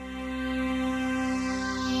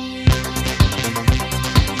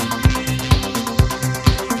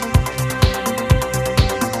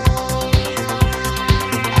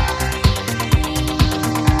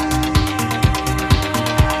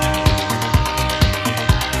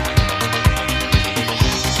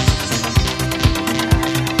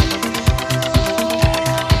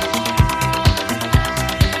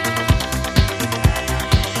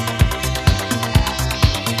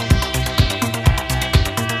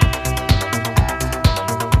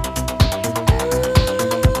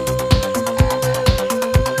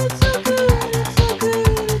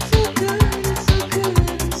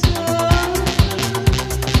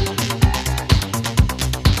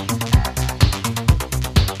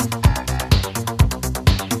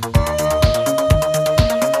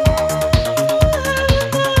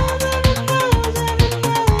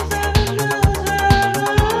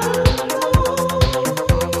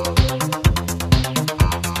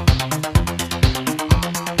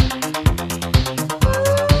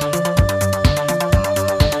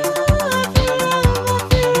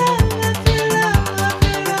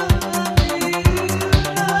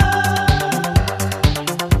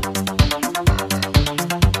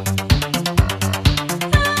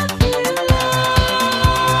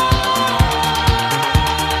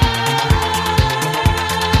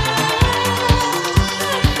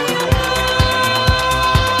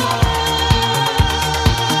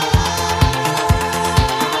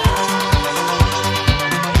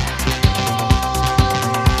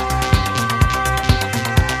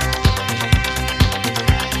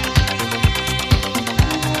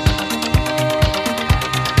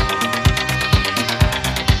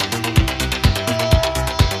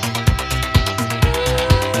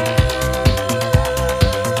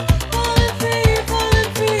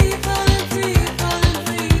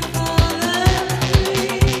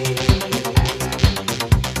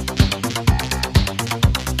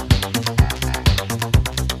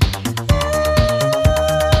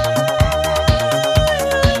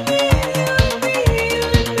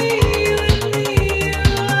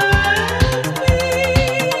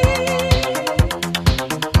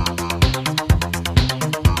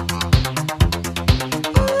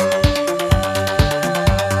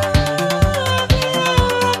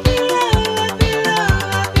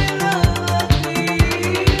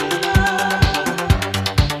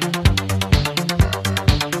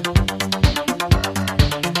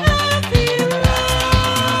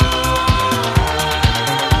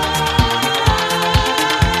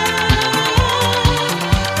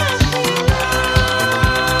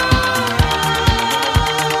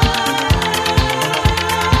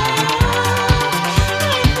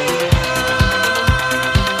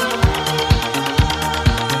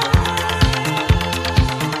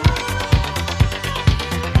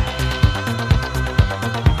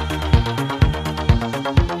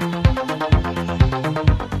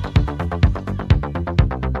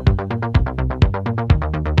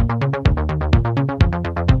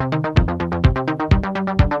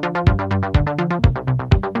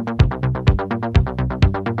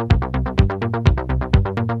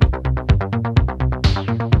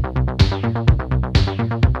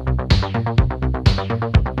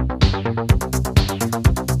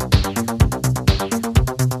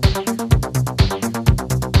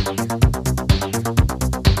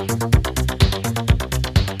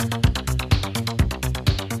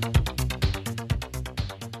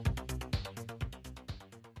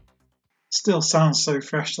 still sounds so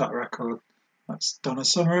fresh, that record. That's Donna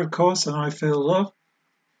Summer, of course, and I Feel Love.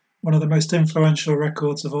 One of the most influential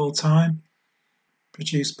records of all time.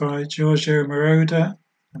 Produced by Giorgio Moroder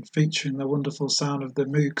and featuring the wonderful sound of the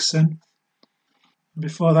Moog synth. And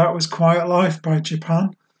before that was Quiet Life by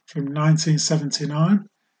Japan from 1979.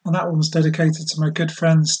 And that one was dedicated to my good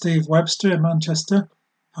friend Steve Webster in Manchester.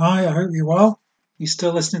 Hi, I hope you're well. You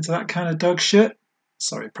still listening to that kind of dog shit?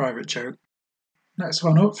 Sorry, private joke. Next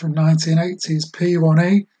one up from 1980's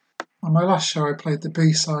P1E. On my last show I played the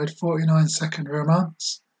B-side 49 Second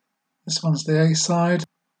Romance. This one's the A-side.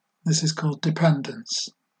 This is called Dependence.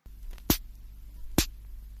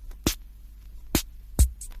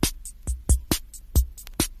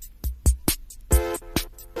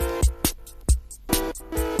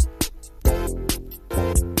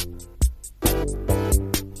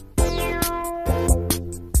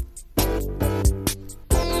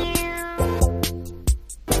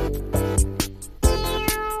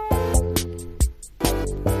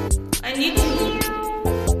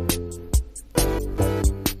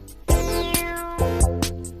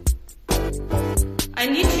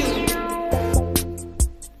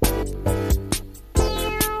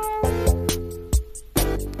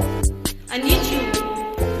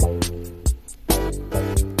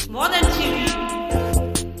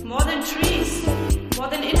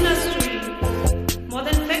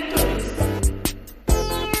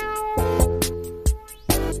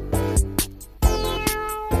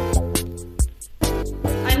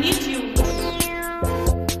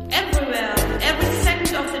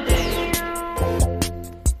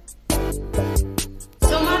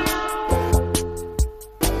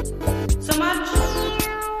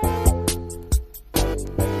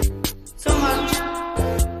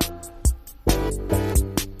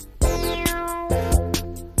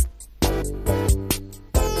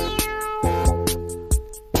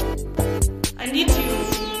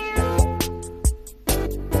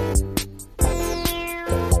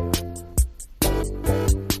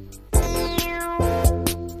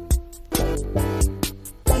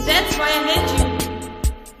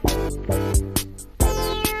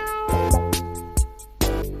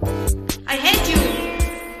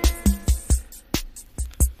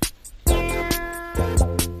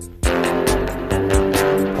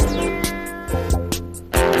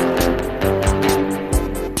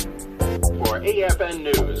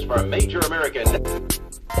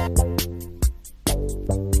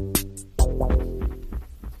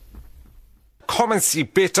 Kommen Sie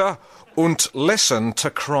bitte und listen to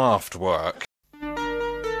Kraftwerk.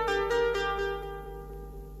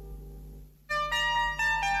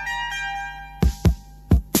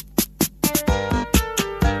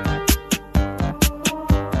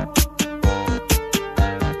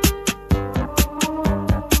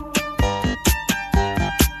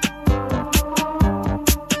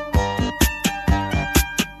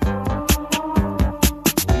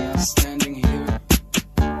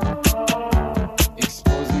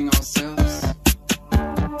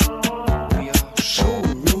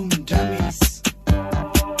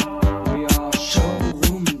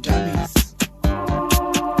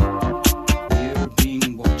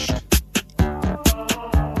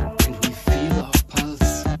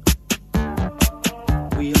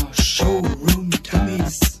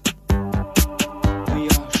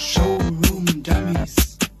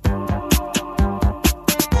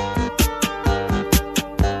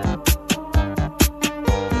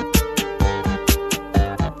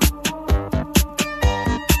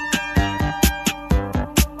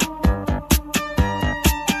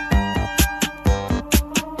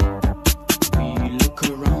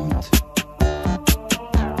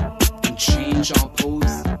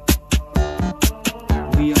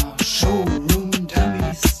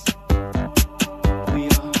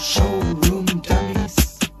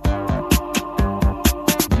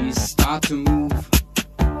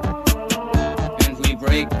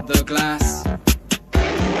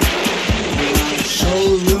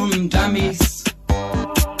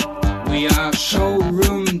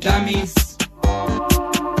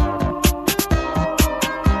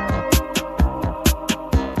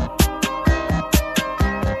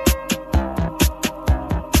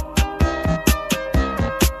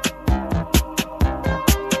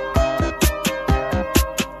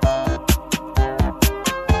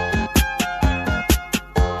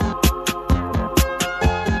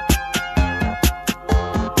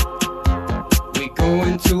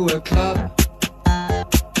 To a club,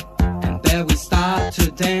 and there we start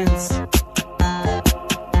to dance.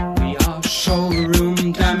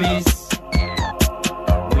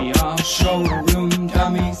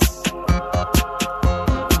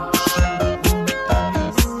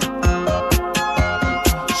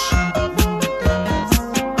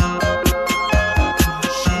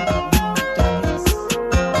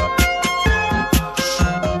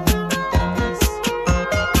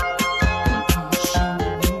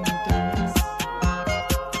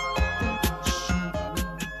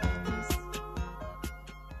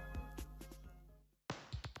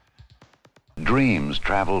 dreams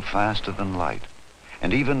travel faster than light.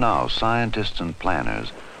 And even now, scientists and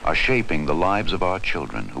planners are shaping the lives of our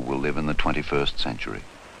children who will live in the 21st century.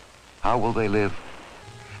 How will they live?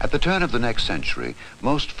 At the turn of the next century,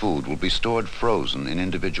 most food will be stored frozen in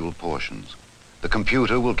individual portions. The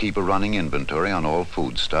computer will keep a running inventory on all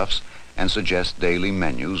foodstuffs and suggest daily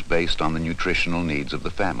menus based on the nutritional needs of the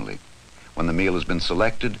family. When the meal has been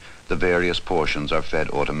selected, the various portions are fed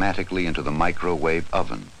automatically into the microwave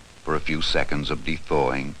oven for a few seconds of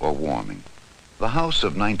thawing or warming. The house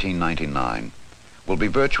of 1999 will be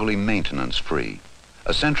virtually maintenance-free.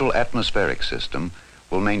 A central atmospheric system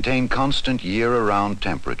will maintain constant year-round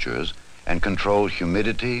temperatures and control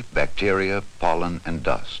humidity, bacteria, pollen, and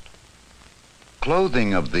dust.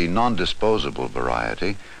 Clothing of the non-disposable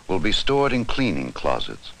variety will be stored in cleaning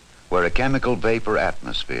closets, where a chemical vapor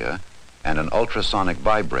atmosphere and an ultrasonic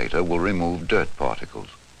vibrator will remove dirt particles.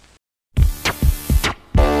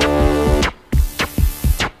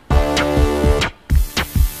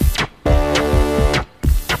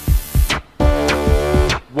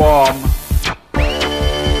 Warm,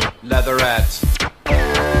 leatherette.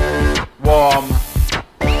 Warm,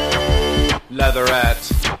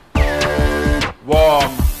 leatherette.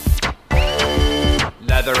 Warm,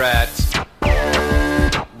 leatherette.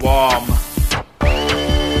 Warm,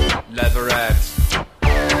 leatherette.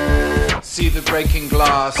 See the breaking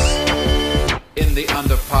glass in the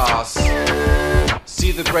underpass.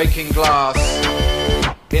 See the breaking glass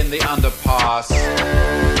in the underpass.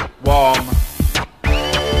 Warm,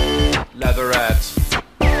 leatherette.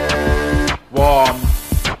 Warm,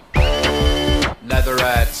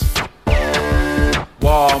 leatherette.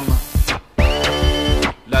 Warm,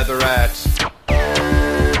 leatherette.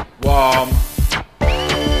 Warm,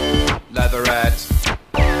 leatherette.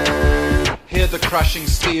 Hear the crushing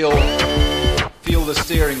steel, feel the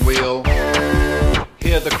steering wheel.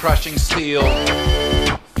 Hear the crushing steel,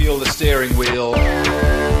 feel the steering wheel.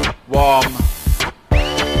 Warm,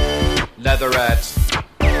 leatherette.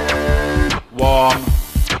 Warm,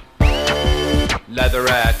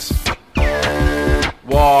 leatherette.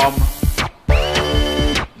 Warm,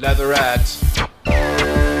 leatherette.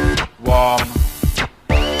 Warm,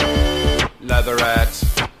 leatherette.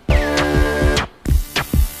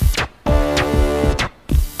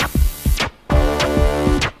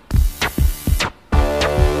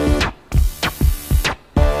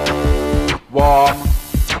 Warm,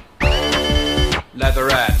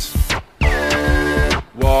 leatherette.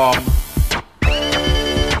 Warm,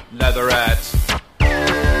 leatherette.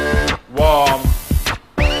 Warm,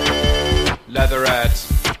 leatherette.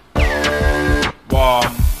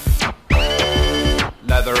 Warm,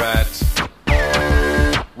 leatherette.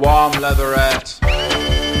 Warm leatherette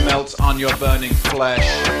melts on your burning flesh.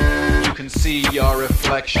 You can see your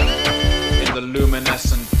reflection in the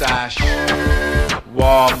luminescent dash.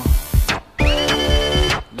 Warm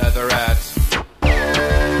leatherette.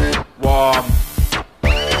 Warm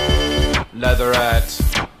leatherette.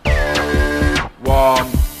 Warm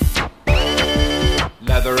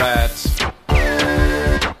leatherette.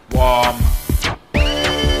 Warm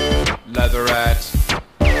leatherette.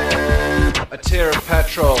 A tear of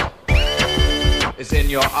petrol is in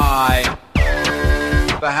your eye.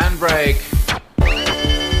 The handbrake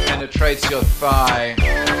penetrates your thigh.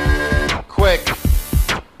 Quick,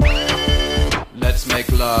 let's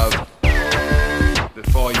make love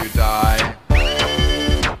before you die.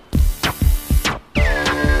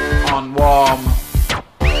 On warm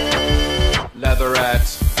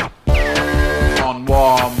leatherette. On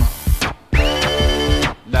warm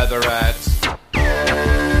leatherette.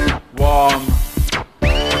 Warm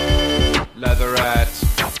leatherette.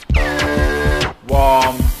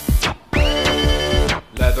 Warm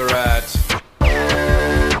leatherette.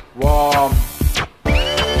 Warm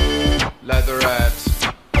leatherette.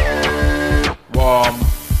 Warm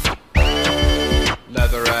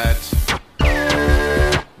leatherette.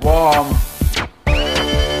 Warm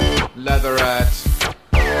leatherette.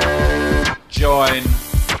 Join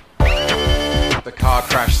the car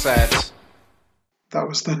crash set. That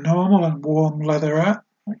was The Normal and Warm Leatherette.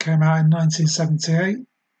 That came out in 1978.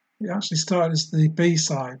 It actually started as the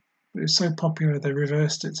B-side, but it was so popular they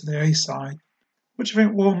reversed it to the A-side. What do you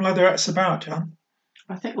think Warm Leatherette's about, Jan?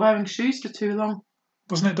 I think wearing shoes for too long.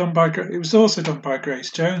 Wasn't it done by... It was also done by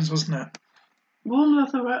Grace Jones, wasn't it? Warm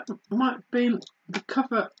leatherette might be the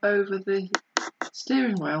cover over the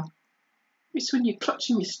steering wheel. It's when you're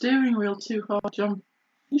clutching your steering wheel too hard, John.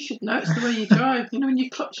 You should know it's the way you drive. You know when you're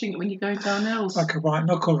clutching it when you're going down hills. Like a white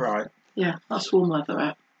knuckle ride. Yeah, that's warm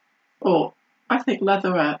leatherette. Or I think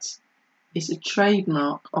leatherette is a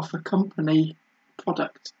trademark of a company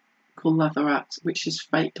product called leatherette, which is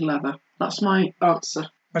fake leather. That's my answer.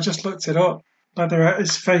 I just looked it up. Leatherette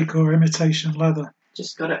is fake or imitation leather.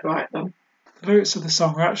 Just got it right then. The lyrics of the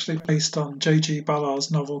song are actually based on J.G.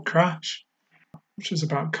 Ballard's novel Crash, which is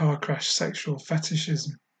about car crash sexual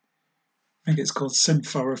fetishism. I think it's called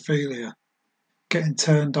symphorophilia. Getting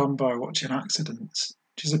turned on by watching accidents,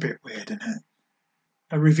 which is a bit weird, isn't it?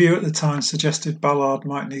 A review at the time suggested Ballard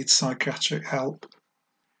might need psychiatric help.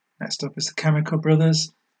 Next up is the Chemical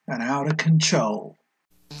Brothers and Out of Control.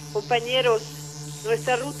 Compañeros,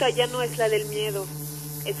 nuestra ruta ya no es la del miedo.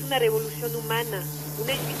 Es una revolución humana,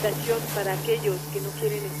 una invitación para aquellos que no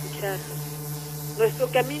quieren escuchar. Nuestro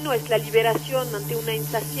camino es la liberación ante una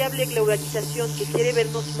insaciable globalización que quiere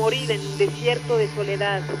vernos morir en un desierto de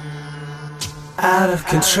soledad. Out of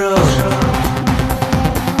control.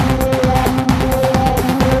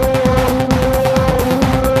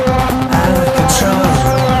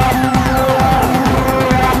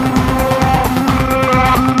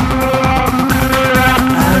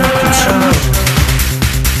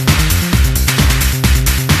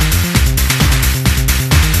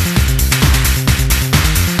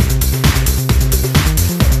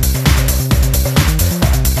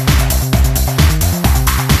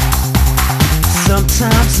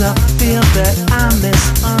 Sometimes I feel that I'm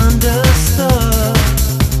misunderstood.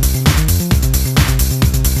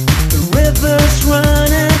 The river's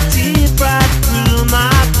running deep right through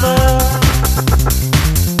my blood.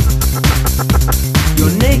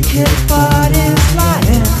 Your naked body's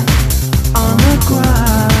lying on the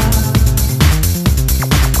ground.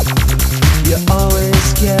 You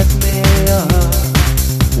always get me up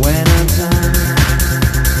when I'm down.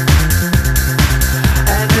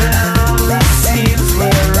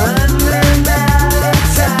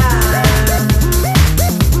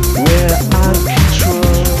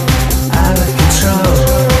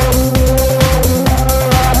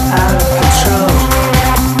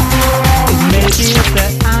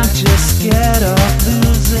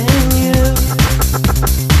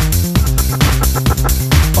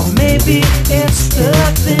 It's the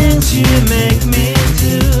things you make me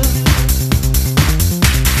do.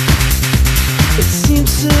 It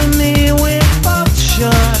seems to me we both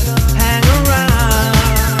should hang around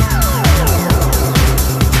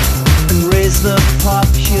and raise the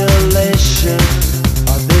population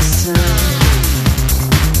of this town.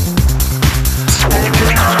 And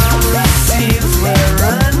now it seems we're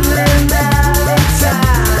running out of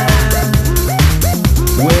time.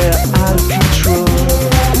 We're out of control.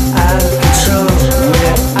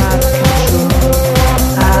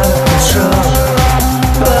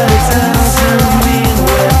 But it doesn't mean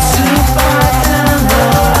we're too far down the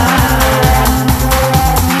line.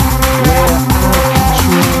 We're out of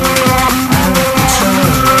control,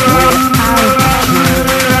 out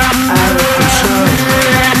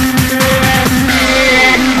of control. We're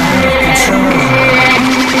out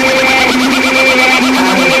of control, out of control. Out of control,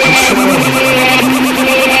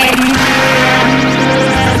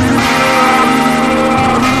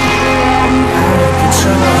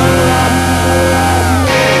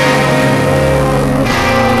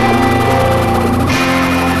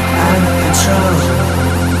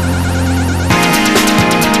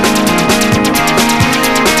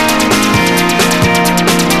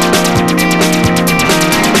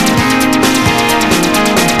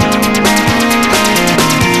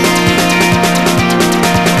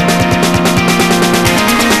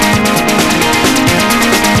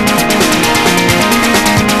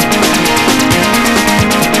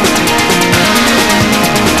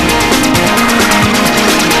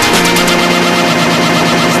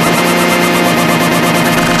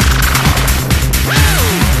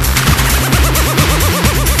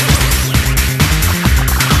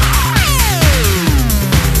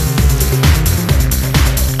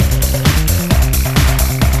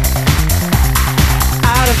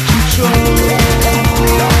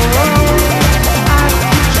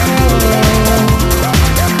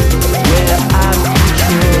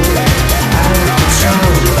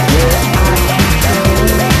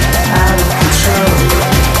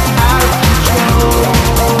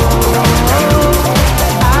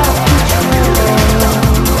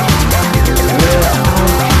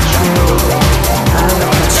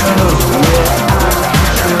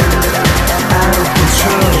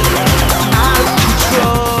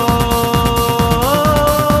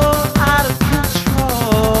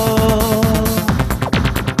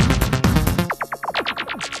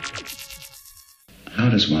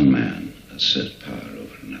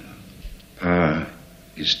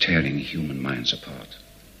 apart.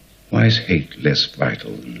 Why is hate less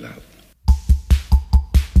vital than love?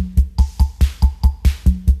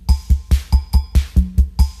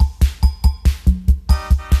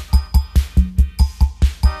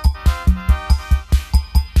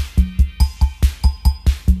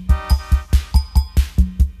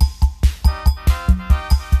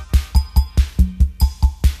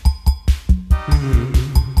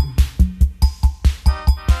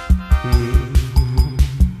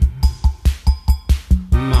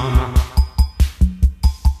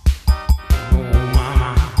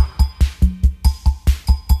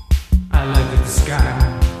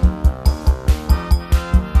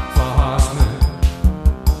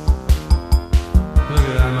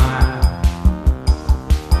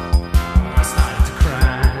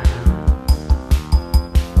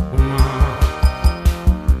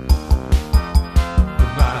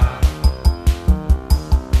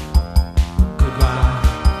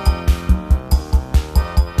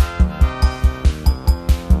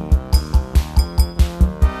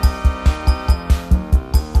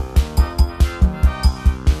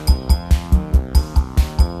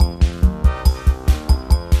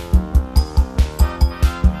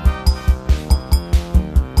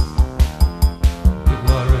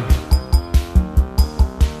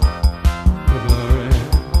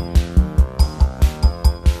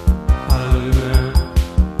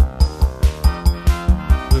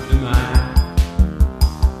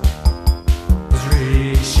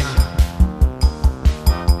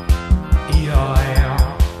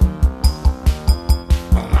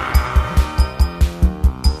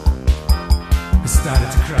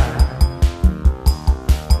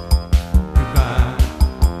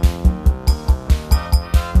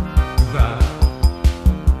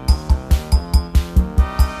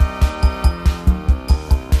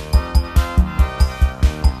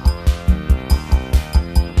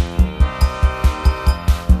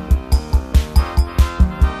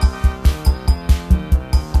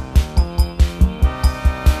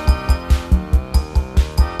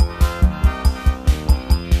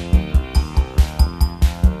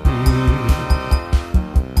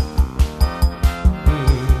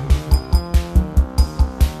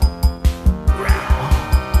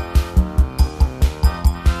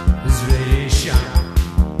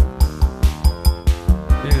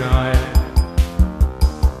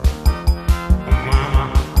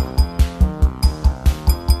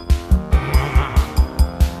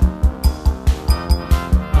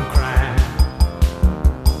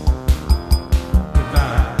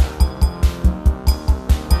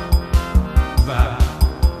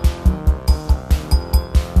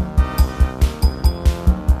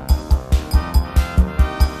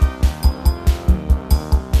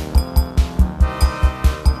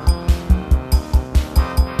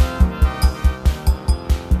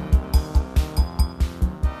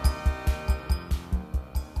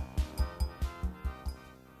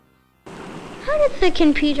 How does the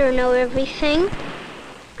computer know everything?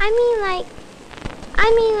 I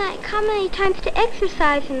mean like how many times to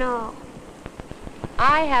exercise and all.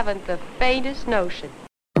 I haven't the faintest notion.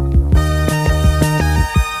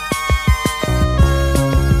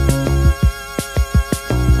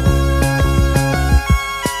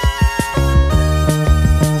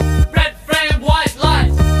 Red frame, white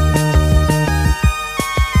light.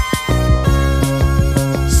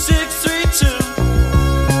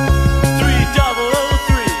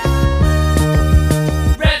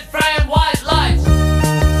 632-3003. Red frame, white light.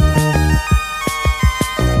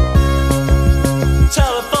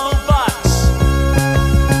 Telephone box.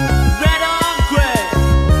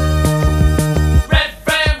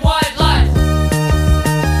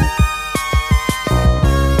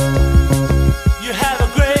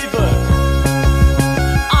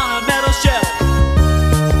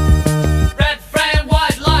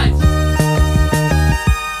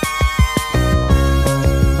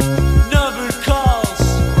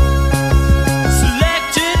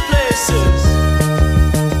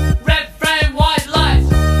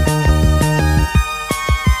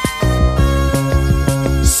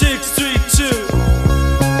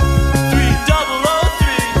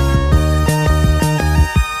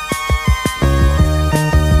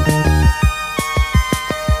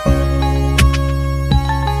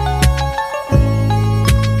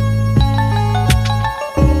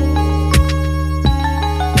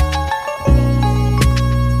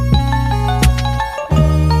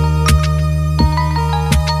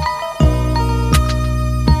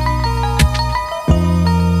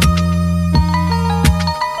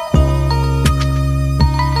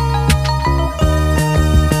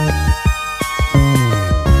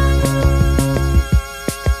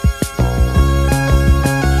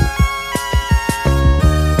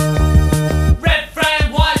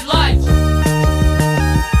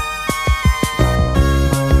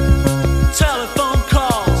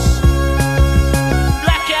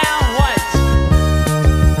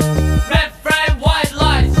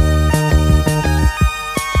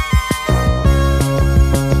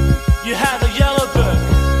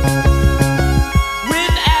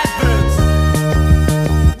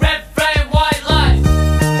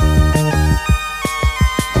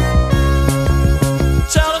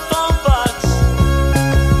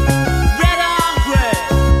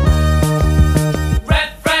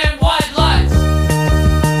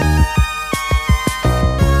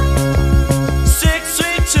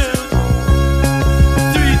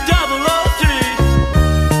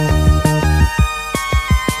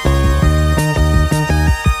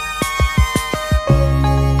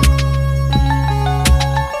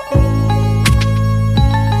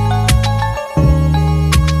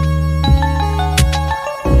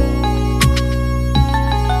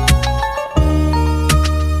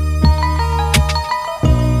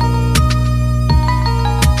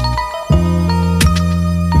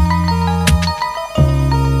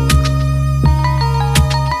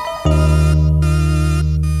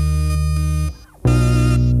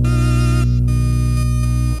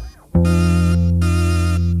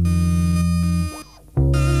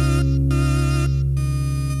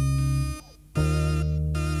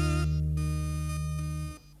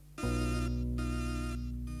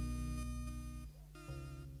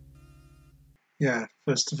 Yeah,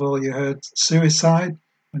 first of all you heard Suicide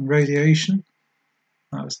and Radiation.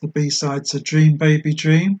 That was the B-side to Dream Baby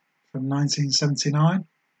Dream from 1979.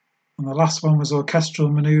 And the last one was Orchestral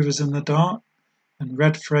Manoeuvres in the Dark and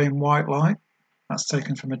Red Frame White Light. That's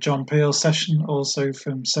taken from a John Peel session, also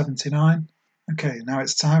from 79. Okay, now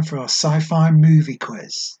it's time for our sci-fi movie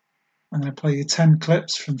quiz. I'm going to play you 10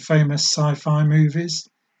 clips from famous sci-fi movies.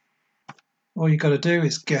 All you got to do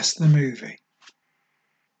is guess the movie.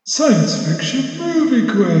 Science Fiction Movie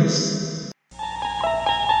Quiz!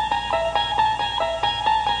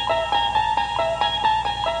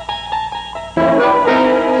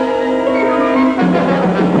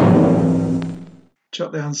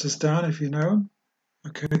 Jot the answers down if you know them.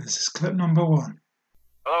 Okay, this is clip number 1.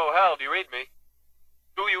 Hello, Hal, do you read me?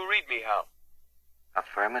 Do you read me, Hal?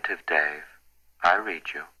 Affirmative, Dave. I read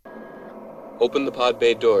you. Open the pod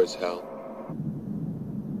bay doors, Hal.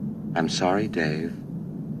 I'm sorry, Dave.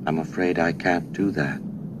 I'm afraid I can't do that.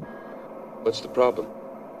 What's the problem?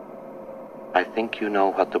 I think you know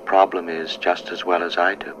what the problem is just as well as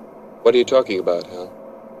I do. What are you talking about, Hal?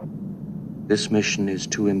 This mission is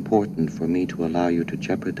too important for me to allow you to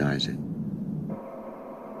jeopardize it.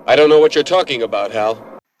 I don't know what you're talking about, Hal.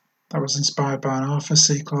 That was inspired by an Arthur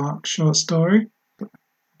C. Clarke short story.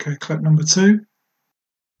 Okay, clip number 2.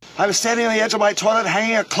 I was standing on the edge of my toilet,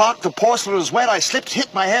 hanging a clock. The porcelain was wet. I slipped,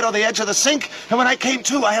 hit my head on the edge of the sink, and when I came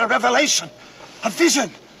to, I had a revelation. A vision.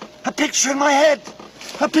 A picture in my head.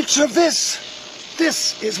 A picture of this.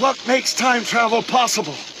 This is what makes time travel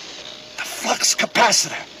possible. The flux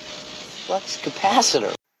capacitor. Flux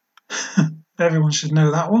capacitor? Everyone should know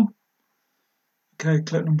that one. Okay,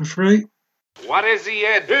 clip number 3. What is the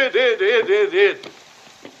id?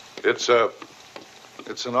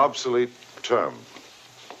 It's an obsolete term.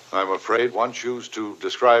 I'm afraid once used to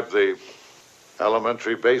describe the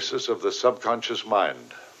elementary basis of the subconscious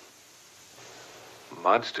mind.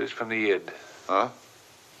 Monsters from the id. Huh?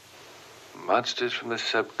 Monsters from the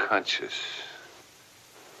subconscious.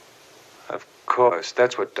 Of course,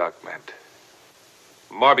 that's what Doc meant.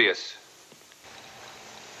 Morbius.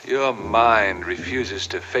 Your mind refuses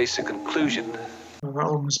to face a conclusion. Well,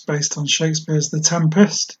 that one was based on Shakespeare's The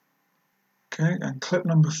Tempest. Okay, and clip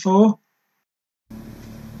number 4.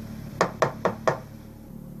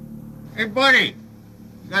 Hey, buddy,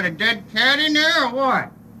 you got a dead cat in there or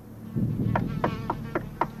what?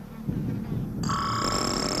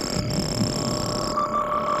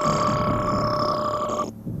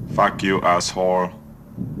 Fuck you, asshole.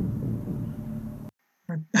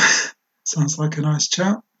 Sounds like a nice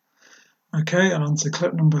chat. Okay, and on to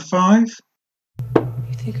clip number 5.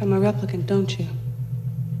 You think I'm a replicant, don't you?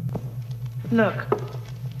 Look.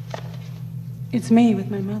 It's me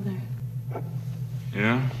with my mother.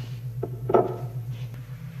 Yeah?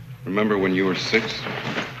 Remember when you were 6?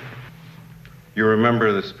 You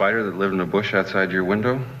remember the spider that lived in a bush outside your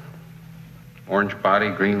window? Orange body,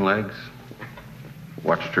 green legs.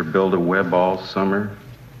 Watched her build a web all summer.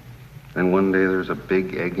 Then one day there's a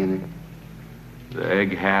big egg in it. The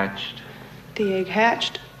egg hatched. The egg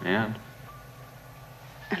hatched, And?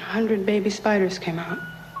 and 100 baby spiders came out.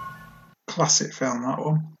 Classic film, that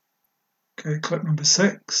one. Okay, clip number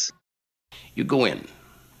 6. You go in,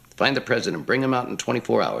 find the president, bring him out in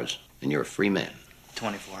 24 hours, and you're a free man.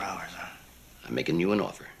 24 hours, huh? I'm making you an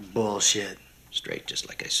offer. Bullshit. Straight, just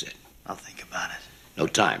like I said. I'll think about it. No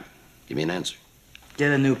time. Give me an answer.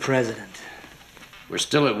 Get a new president. We're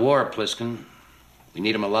still at war, Pliskin. We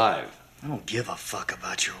need him alive. I don't give a fuck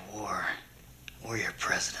about your war or your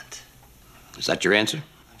president. Is that your answer?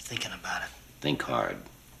 I'm thinking about it. Think hard.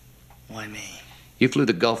 Why me? You flew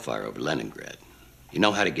the Gulf Fire over Leningrad. You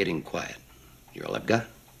know how to get in quiet. You're all I've got.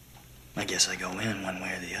 I guess I go in one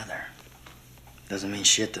way or the other. Doesn't mean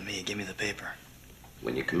shit to me. Give me the paper.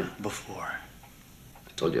 When you come out? Before.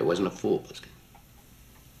 I told you I wasn't a fool, Pliskin.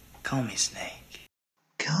 Call me Snake.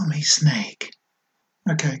 Call me Snake.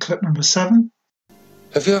 Okay, clip number 7.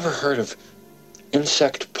 Have you ever heard of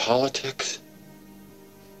insect politics?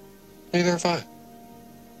 Neither have I.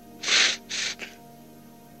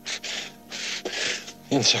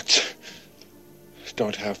 Insects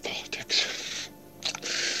don't have politics.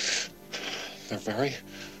 They're very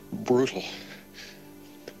brutal.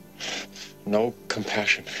 No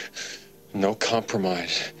compassion. No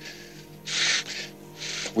compromise.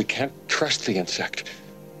 We can't trust the insect.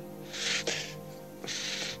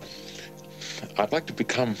 I'd like to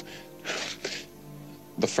become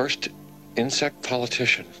the first insect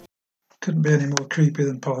politician. Couldn't be any more creepy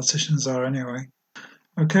than politicians are anyway.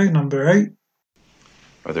 Okay, number 8.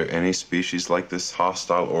 Are there any species like this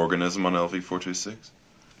hostile organism on LV-426?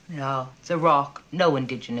 No, it's a rock. No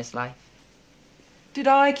indigenous life. Did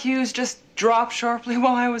IQs just drop sharply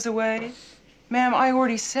while I was away? Ma'am, I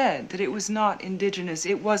already said that it was not indigenous.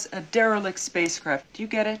 It was a derelict spacecraft. Do you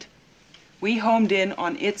get it? We homed in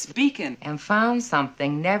on its beacon. And found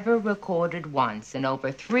something never recorded once in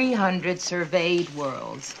over 300 surveyed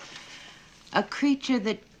worlds. A creature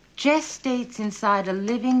that gestates inside a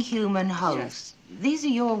living human host. Yes. These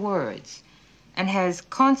are your words. And has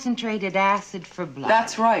concentrated acid for blood.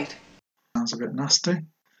 That's right. Sounds a bit nasty.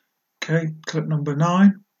 Okay, clip number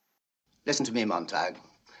 9. Listen to me, Montag.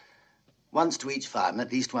 Once to each fireman,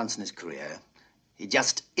 at least once in his career, he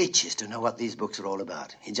just itches to know what these books are all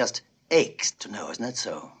about. He just aches to know, isn't that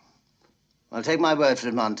so? Well, take my word for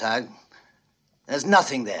it, Montag. There's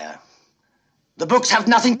nothing there. The books have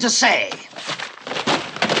nothing to say.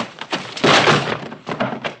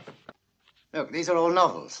 Look, these are all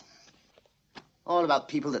novels. All about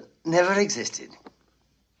people that never existed.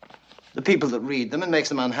 The people that read them and makes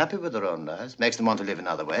them unhappy with their own lives, makes them want to live in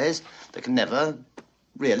other ways that can never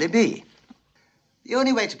really be. The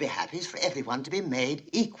only way to be happy is for everyone to be made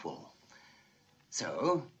equal.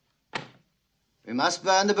 So, we must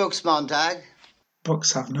burn the books, Montag.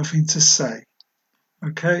 Books have nothing to say.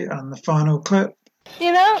 Okay, and the final clip.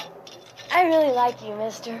 You know, I really like you,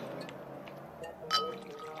 mister.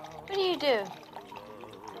 What do you do?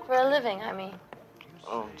 For a living, I mean.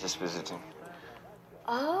 Oh, just visiting.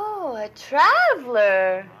 Oh, a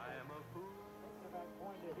traveler.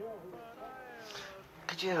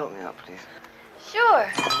 Could you help me out, please?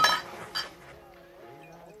 Sure.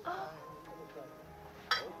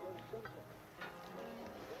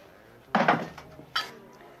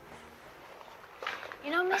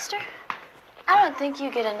 You know, mister, I don't think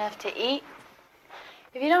you get enough to eat.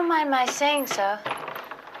 If you don't mind my saying so,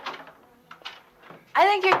 I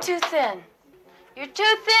think you're too thin. You're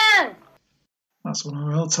too thin! That's one of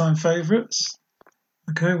our all-time favourites.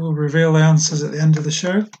 Okay, we'll reveal the answers at the end of the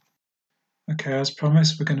show. Okay, as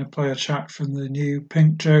promised, we're going to play a track from the new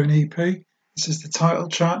Pink Joan EP. This is the title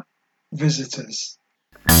track, Visitors.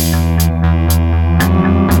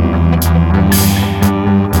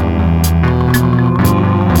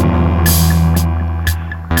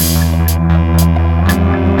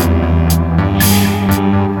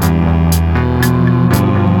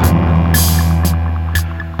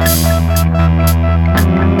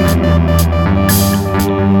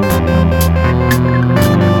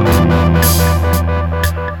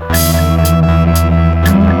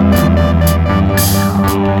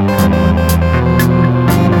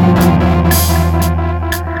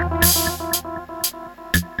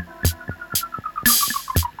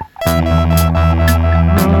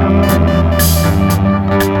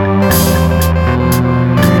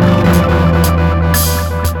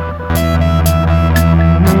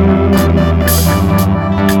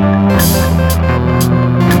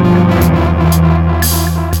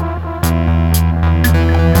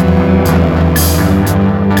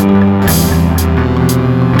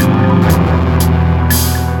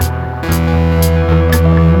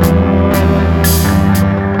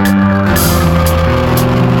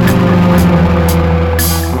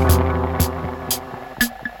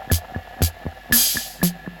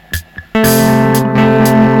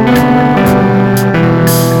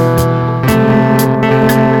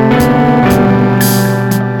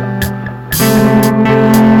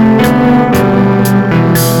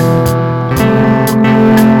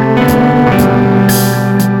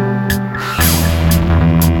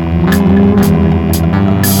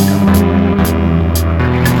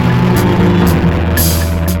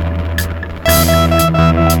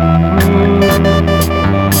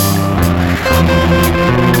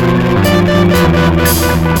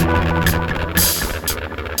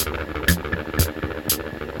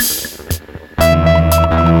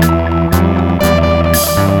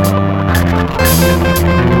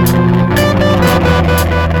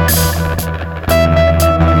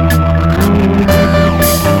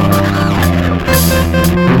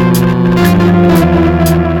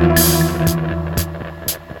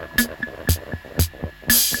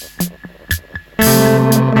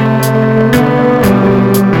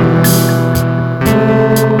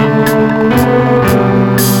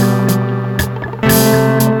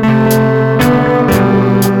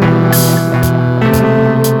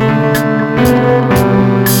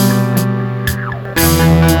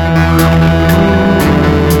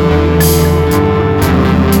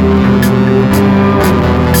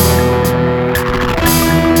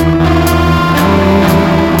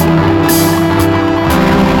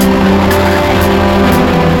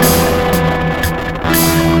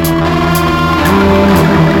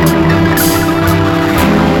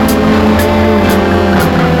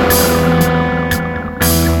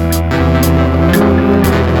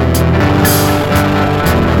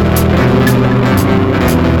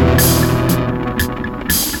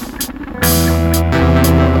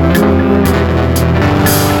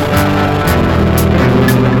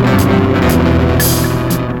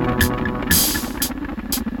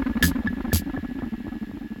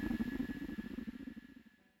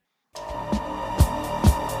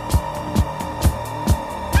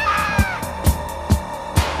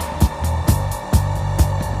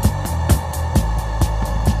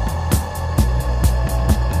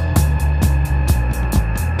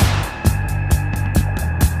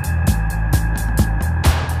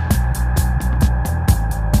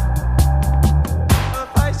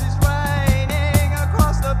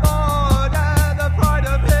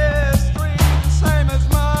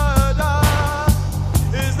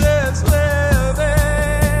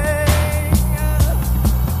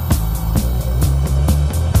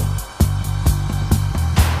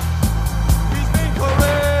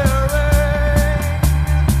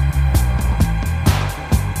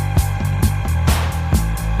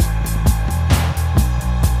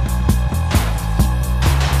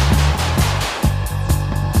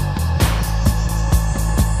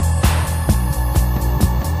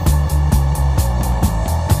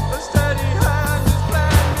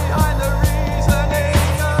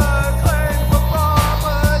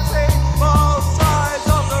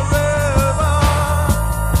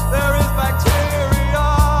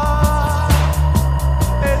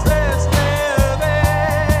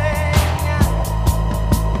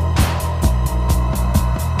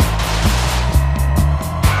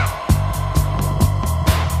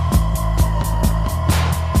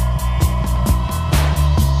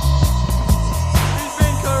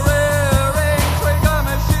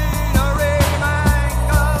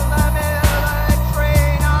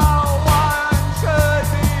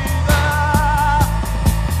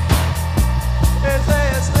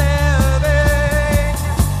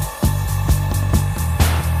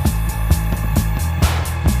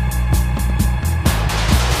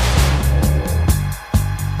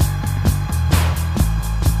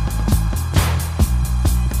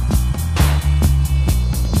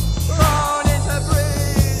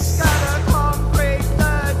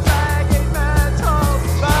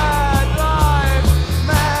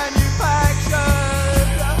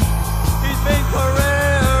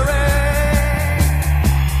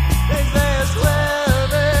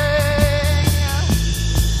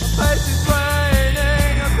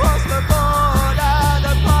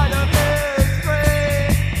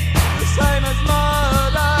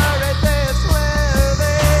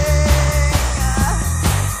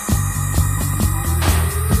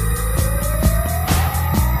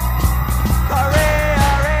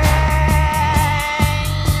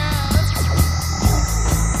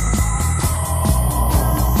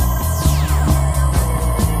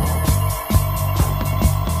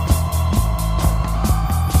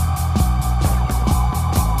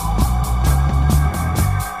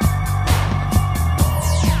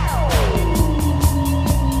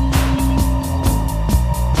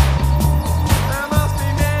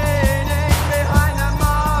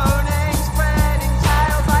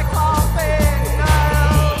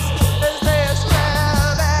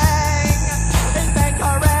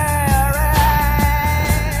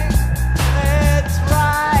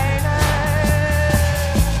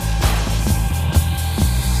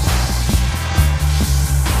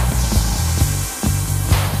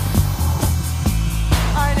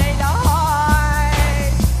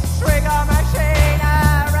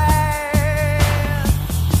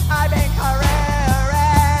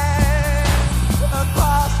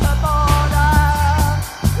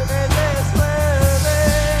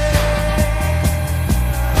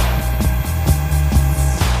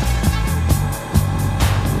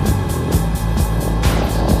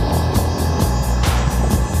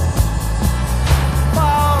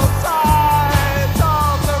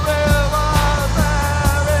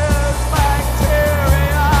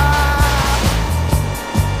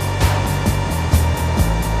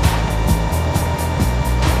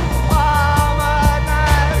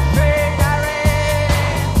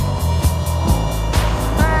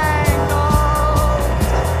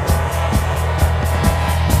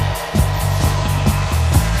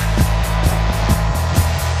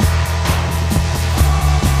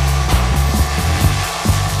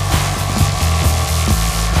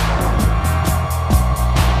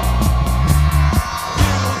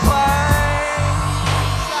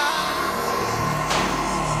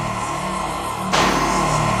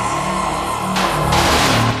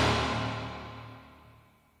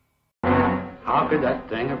 could that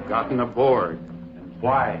thing have gotten aboard? And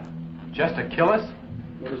why? Just to kill us?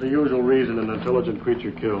 What is the usual reason an intelligent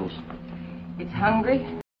creature kills? It's hungry.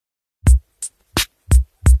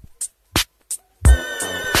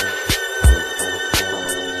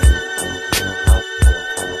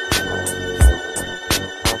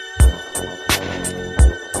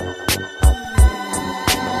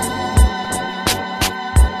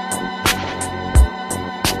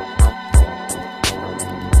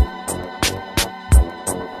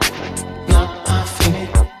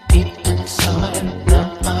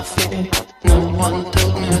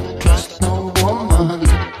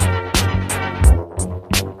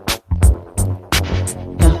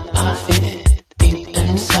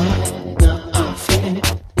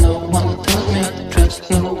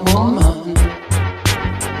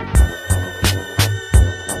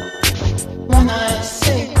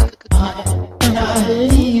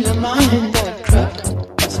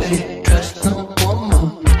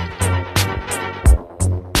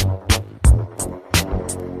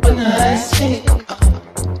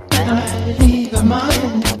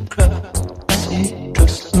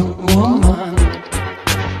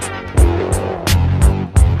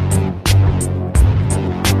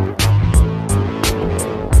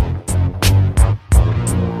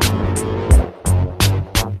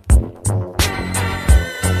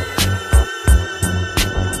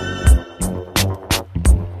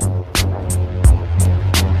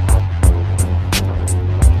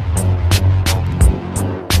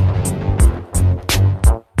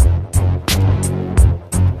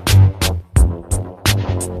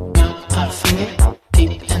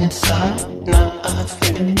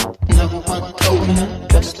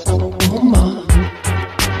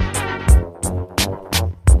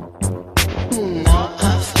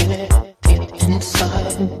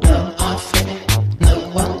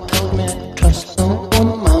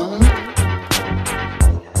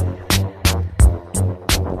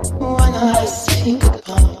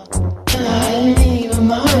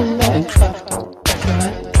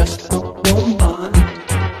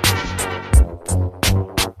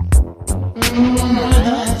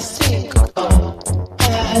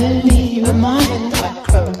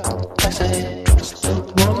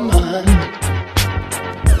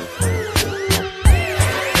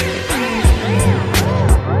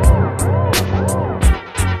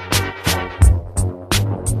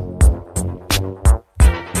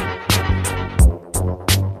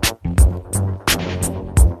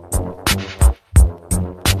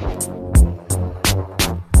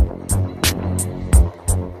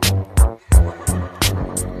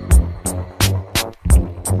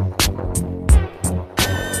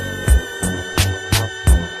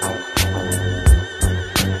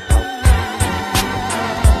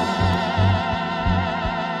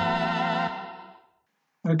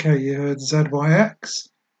 Okay, you heard ZYX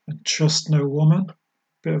and Trust No Woman.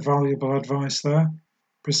 Bit of valuable advice there.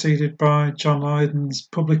 Preceded by John Lydon's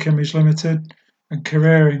Public Image Limited and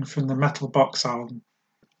Careering from the Metal Box album.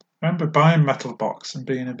 I remember buying Metal Box and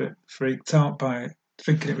being a bit freaked out by it,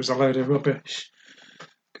 thinking it was a load of rubbish,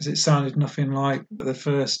 because it sounded nothing like the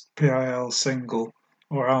first PIL single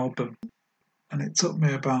or album. And it took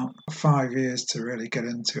me about 5 years to really get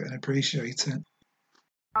into it and appreciate it.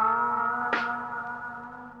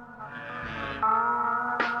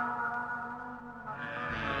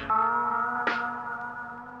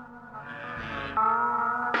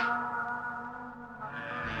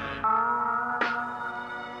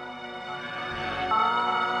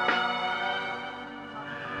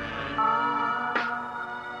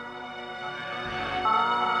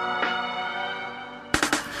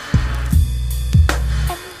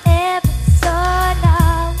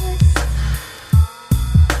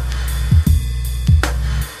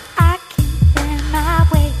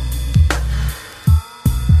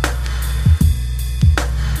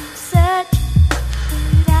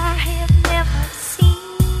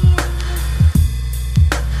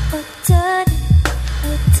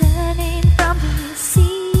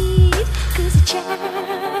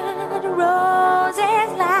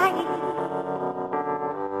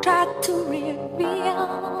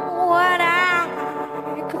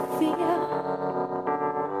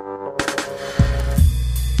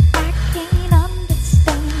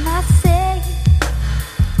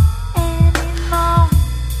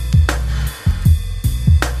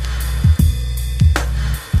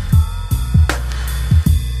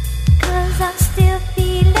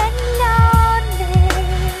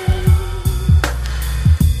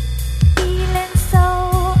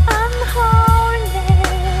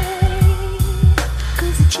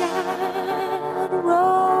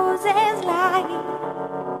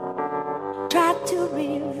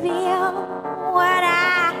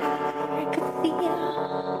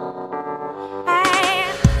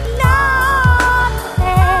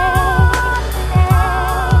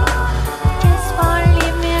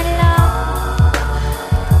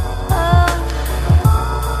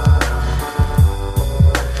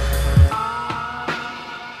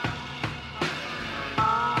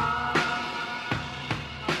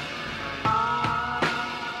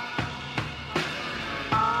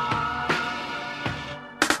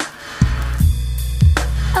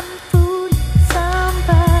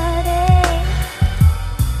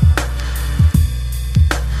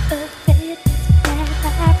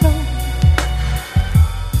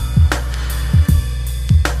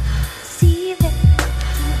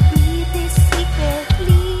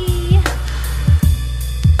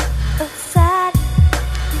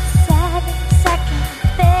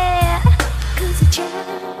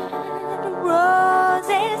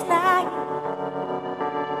 roses like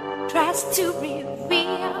tries to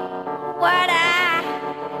reveal what I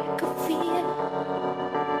could feel.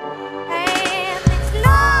 And it's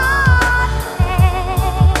lonely.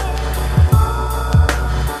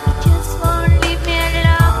 You just won't leave me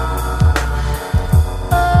alone.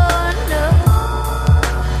 Oh no.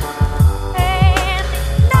 And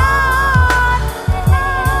it's lonely.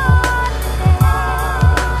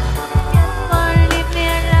 You just won't leave me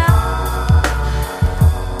alone.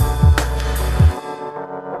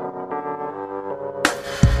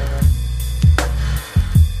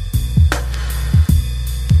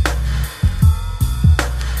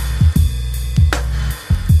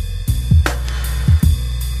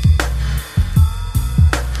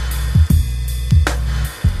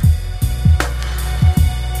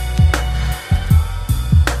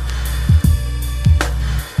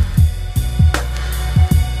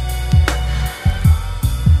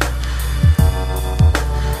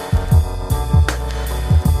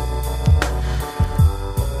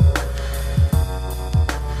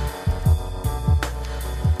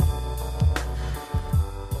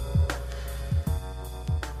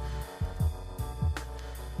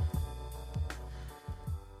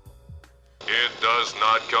 It does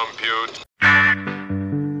not compute.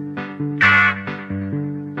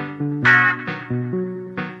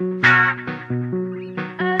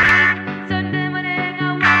 Sunday morning, I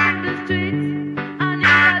walk in the streets. I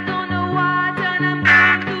don't know what, and I'm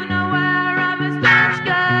going to nowhere. I'm a strange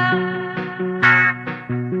girl.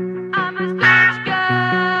 I'm a strange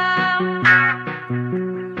girl.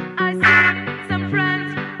 I see some friends,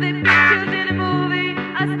 they pictures in a movie.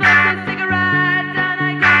 I smoke a cigarette and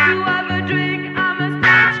I go to have a drink. I'm a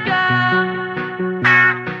strange girl.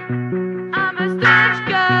 I'm a strange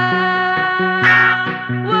girl.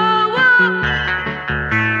 Whoa, whoa.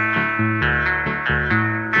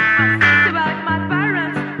 I think about my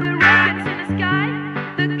parents, the rockets in the sky,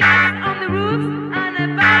 the gas on the roof, and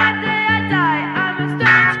about the day I die. I'm a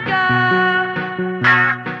strange girl.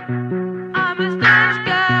 I'm a strange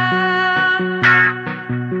girl.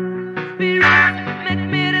 Spirits make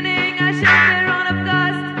meeting, I shelter on a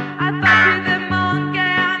dust. I fight with the monkey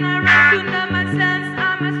and I run to numb my sense.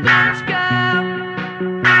 I'm a strange girl.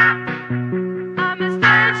 I'm a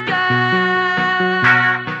strange girl.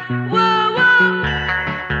 Whoa, whoa.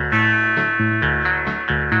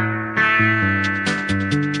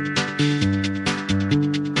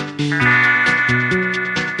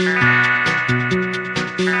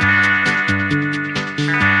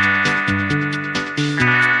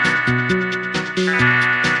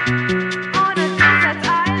 On a desert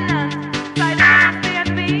island, silence me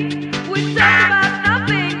and me. We talk about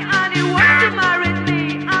nothing, and he wants to marry me.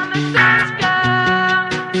 I'm a strange girl.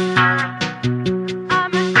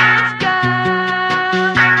 I'm a strange girl.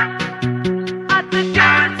 At the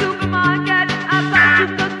current supermarket, I buy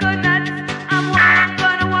 2 coconuts. I'm one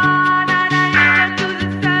gonna one, and I even do the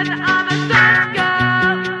sun. I'm a strange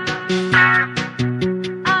girl.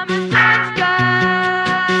 I'm a strange girl.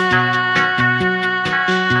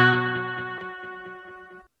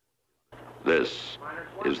 This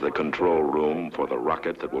is the control room for the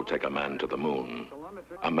rocket that will take a man to the moon.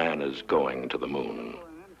 A man is going to the moon.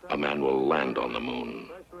 A man will land on the moon.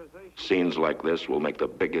 Scenes like this will make the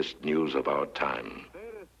biggest news of our time.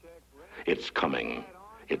 It's coming.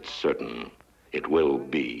 It's certain. It will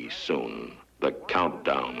be soon. The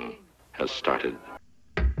countdown has started.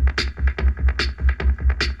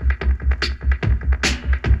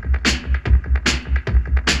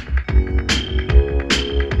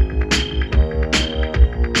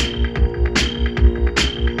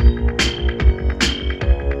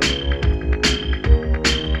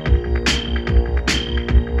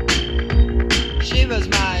 She was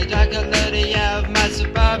my darker lady of my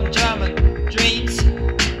suburban German dreams.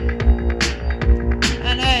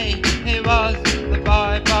 And he was the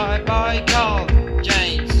boy called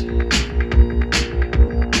James.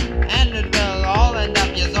 And it will all end up,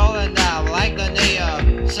 yes, all end up like the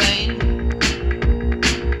Neo scene.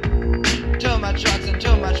 Too much drugs and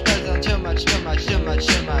too much prison, too much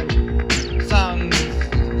songs.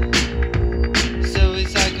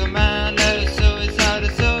 Suicide commando, suicide.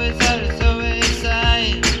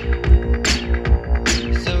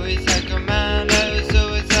 Suicide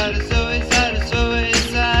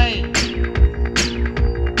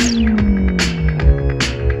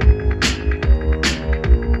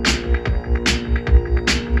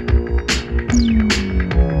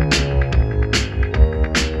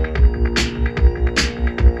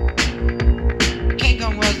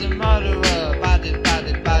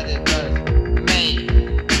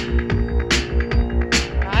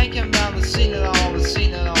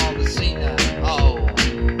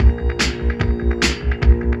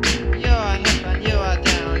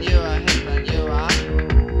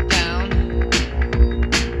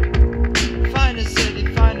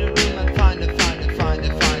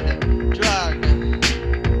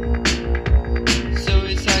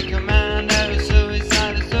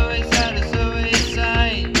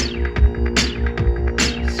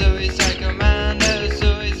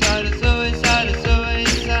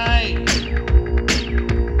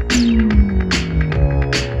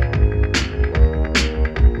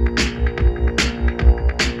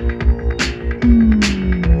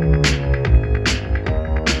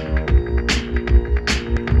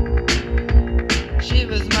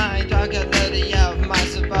my darker lady of my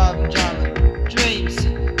suburban German dreams.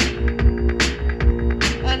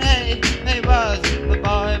 And he was the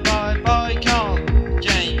boy called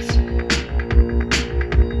James.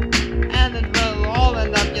 And it will all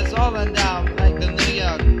end up, yes, all end down like the New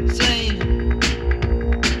York scene.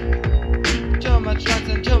 Too much drugs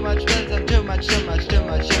and too much pills and too much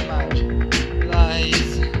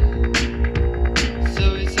lies.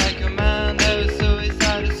 Suicide commando,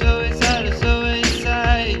 suicide. Suicide commando,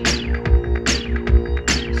 suicide.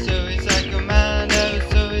 Suicide commando,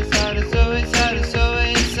 suicide.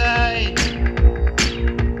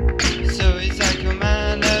 Suicide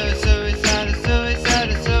commando, suicide.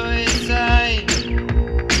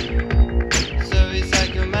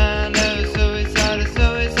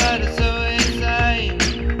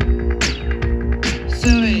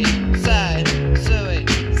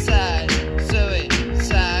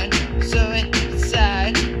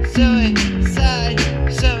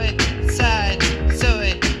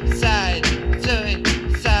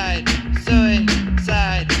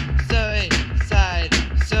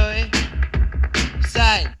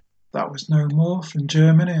 That was No More from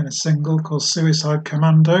Germany and a single called Suicide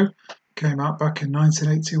Commando. Came out back in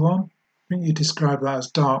 1981. I think you described that as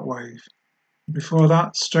dark wave. Before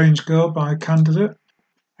that, Strange Girl by Candidate.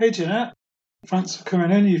 Hey Jeanette, thanks for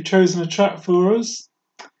coming in. You've chosen a track for us.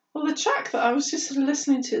 Well, the track that I was just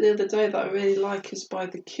listening to the other day that I really like is by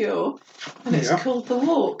The Cure, and it's called The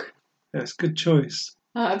Walk. Yeah, it's a good choice.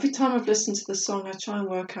 Every time I've listened to the song, I try and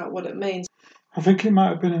work out what it means. I think it might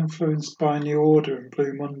have been influenced by New Order and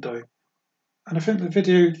Blue Monday. And I think the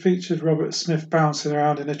video featured Robert Smith bouncing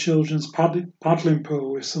around in a children's paddling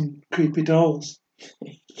pool with some creepy dolls.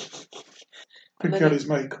 Couldn't get his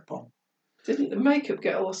makeup on. Didn't the makeup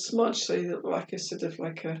get all smudged so he looked like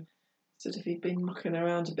he'd been mucking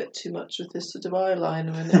around a bit too much with this sort of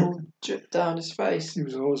eyeliner and it all dripped down his face? He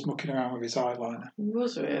was always mucking around with his eyeliner. He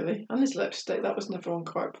was really. And his lipstick, that was never on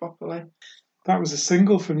quite properly. That was a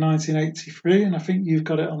single from 1983, and I think you've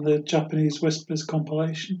got it on the Japanese Whispers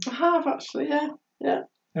compilation. I have, actually, yeah. Yeah,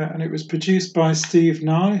 and it was produced by Steve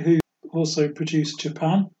Nye, who also produced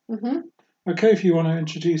Japan. Mm-hmm. Okay, if you want to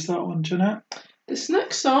introduce that one, Jeanette. This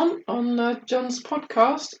next song on John's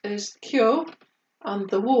podcast is Cure and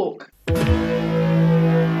The Walk.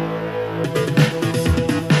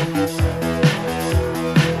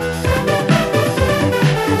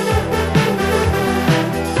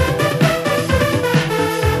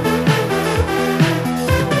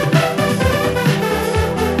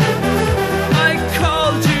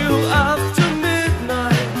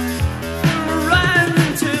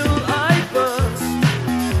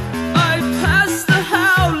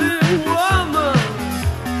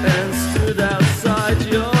 Outside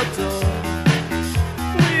your door,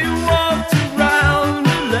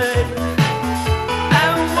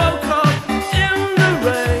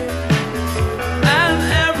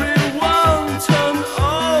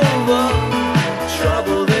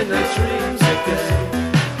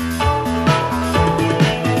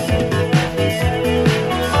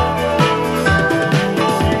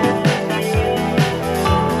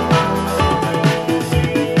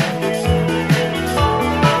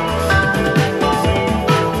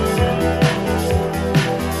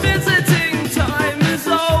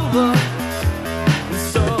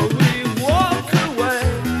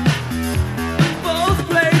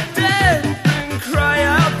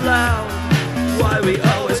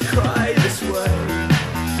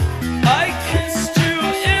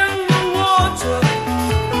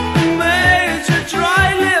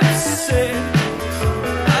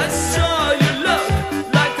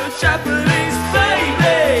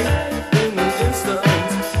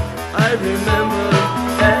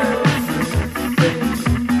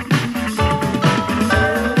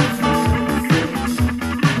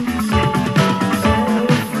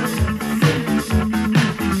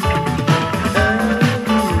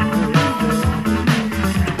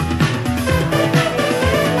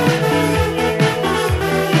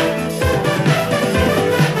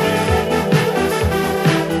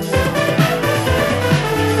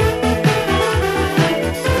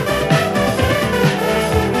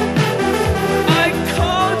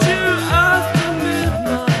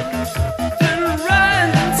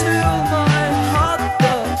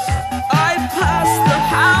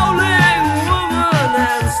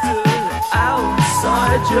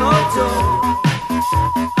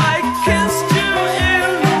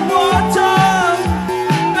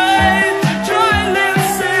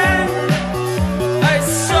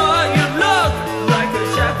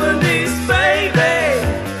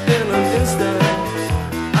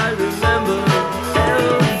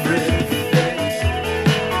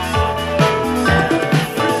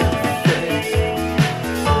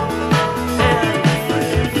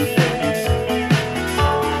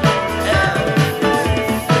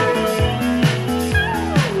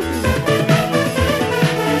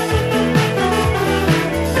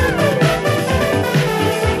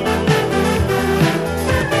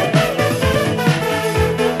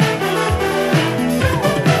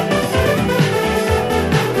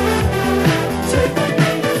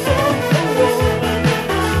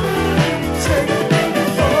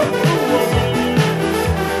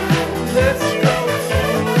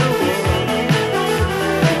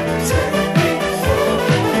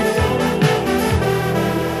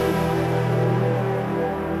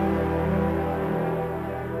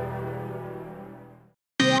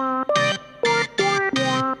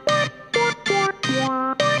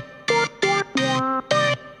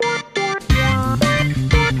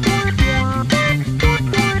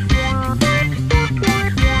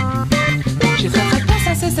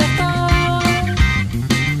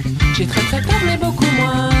 J'ai très très peur mais beaucoup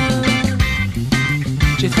moins.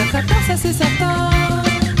 J'ai très très peur, ça c'est certain.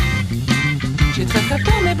 J'ai très très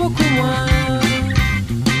peur mais beaucoup moins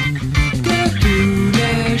que tous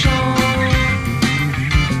les gens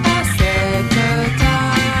à cette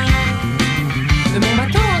taille. De mon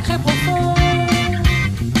bateau ancré profond,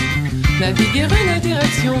 naviguer une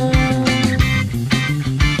direction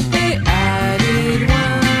et aller loin.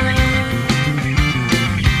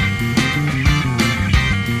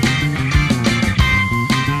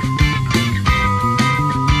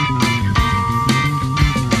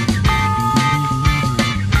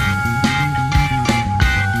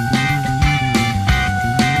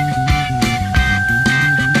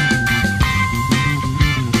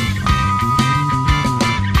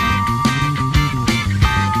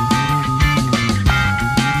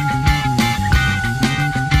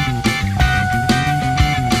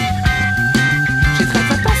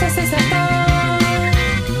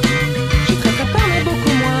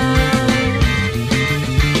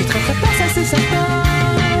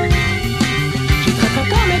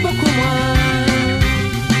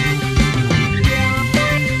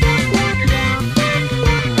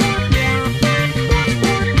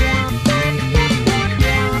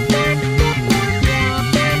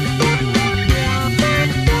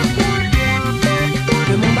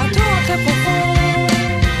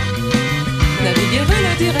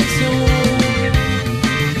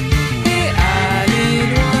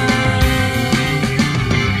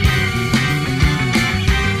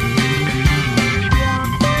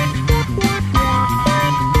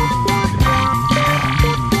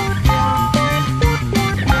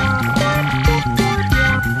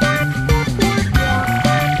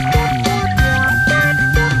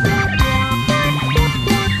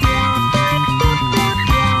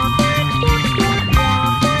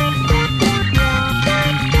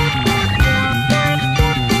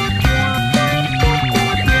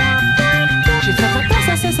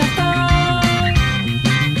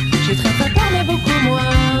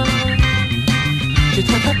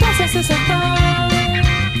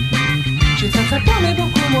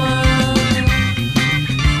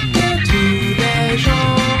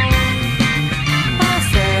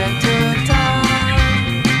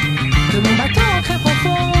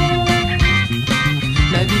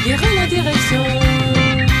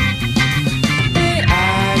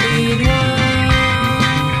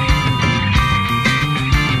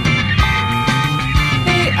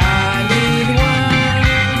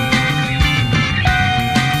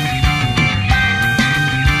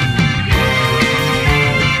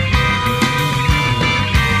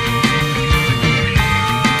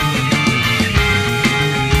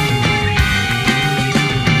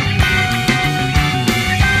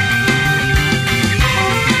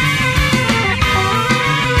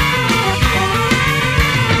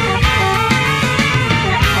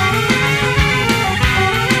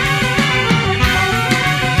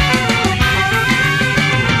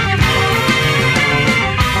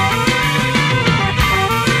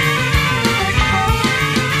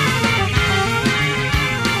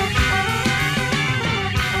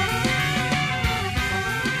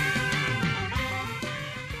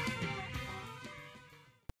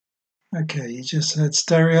 Okay, you just heard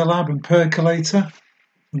Stereolab and Percolator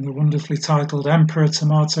from the wonderfully titled Emperor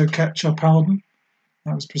Tomato Ketchup album.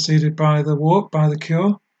 That was preceded by The Walk by The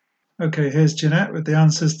Cure. Okay, here's Jeanette with the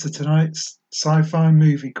answers to tonight's sci-fi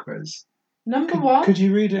movie quiz. Number one. Could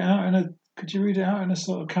you read it out in a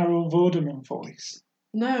sort of Carol Vorderman voice?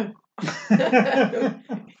 No.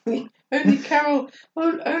 Only Carol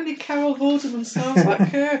Vorderman sounds like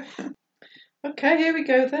her. Okay, here we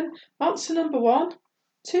go then. Answer number one,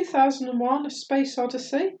 2001: A Space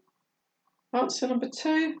Odyssey. Answer number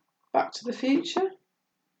two, Back to the Future.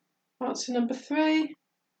 Answer number three,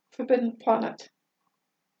 Forbidden Planet.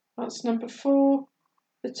 Answer number four,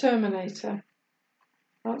 The Terminator.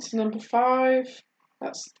 Answer number five,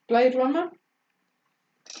 that's Blade Runner.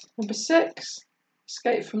 Number six,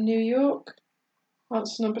 Escape from New York.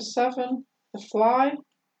 Answer number seven, The Fly.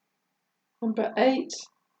 Number eight,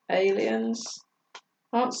 Aliens.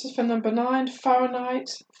 Answer for number nine, Fahrenheit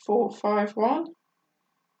 451.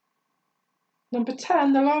 Number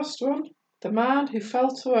 10, the last one, The Man Who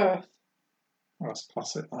Fell to Earth. Oh, that's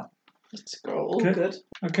classic, that. It's all good.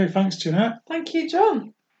 Okay, thanks, Jeanette. Thank you,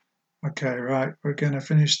 John. Okay, right, we're going to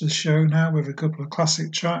finish the show now with a couple of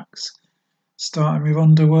classic tracks, starting with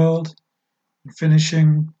Underworld and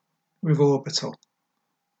finishing with Orbital.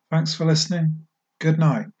 Thanks for listening. Good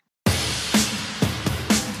night.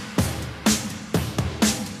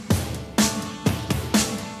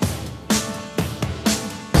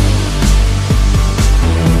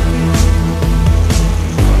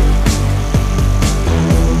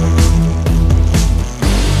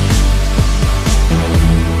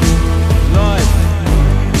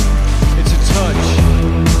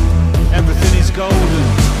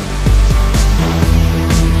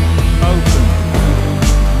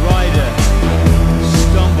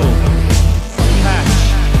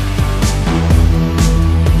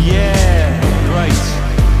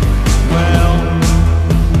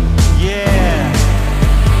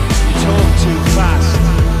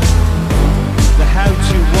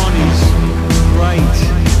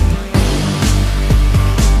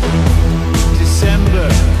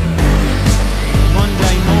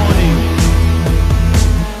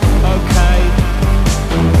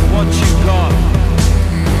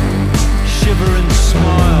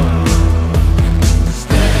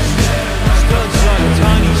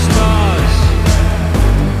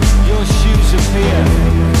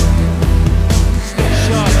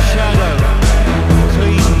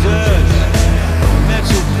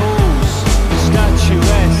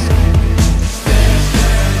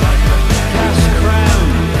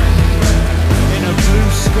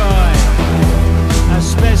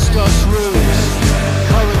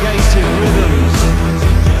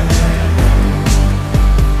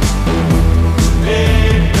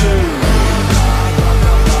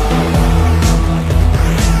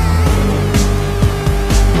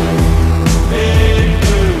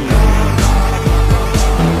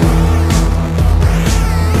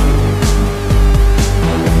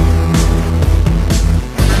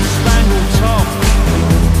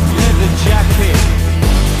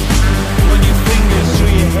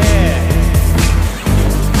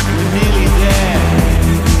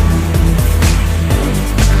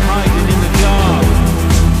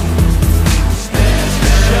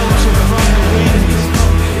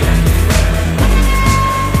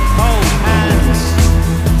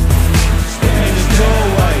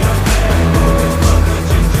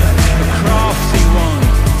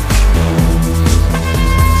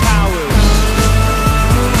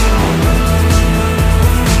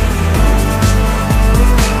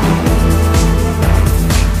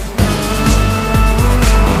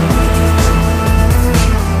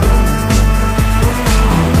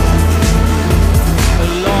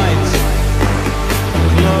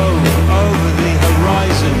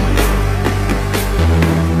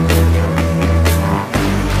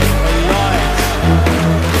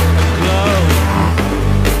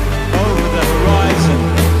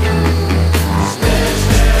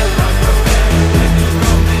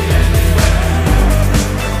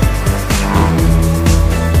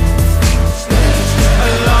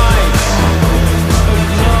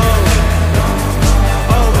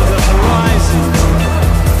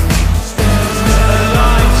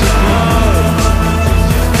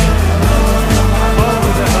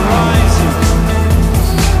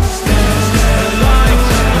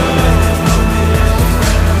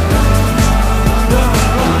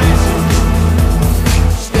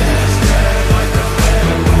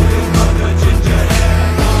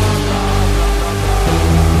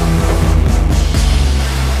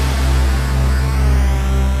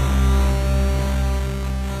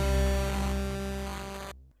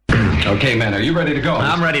 Okay, man, are you ready to go?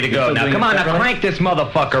 I'm ready to go. Now, come on, now crank this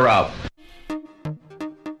motherfucker up.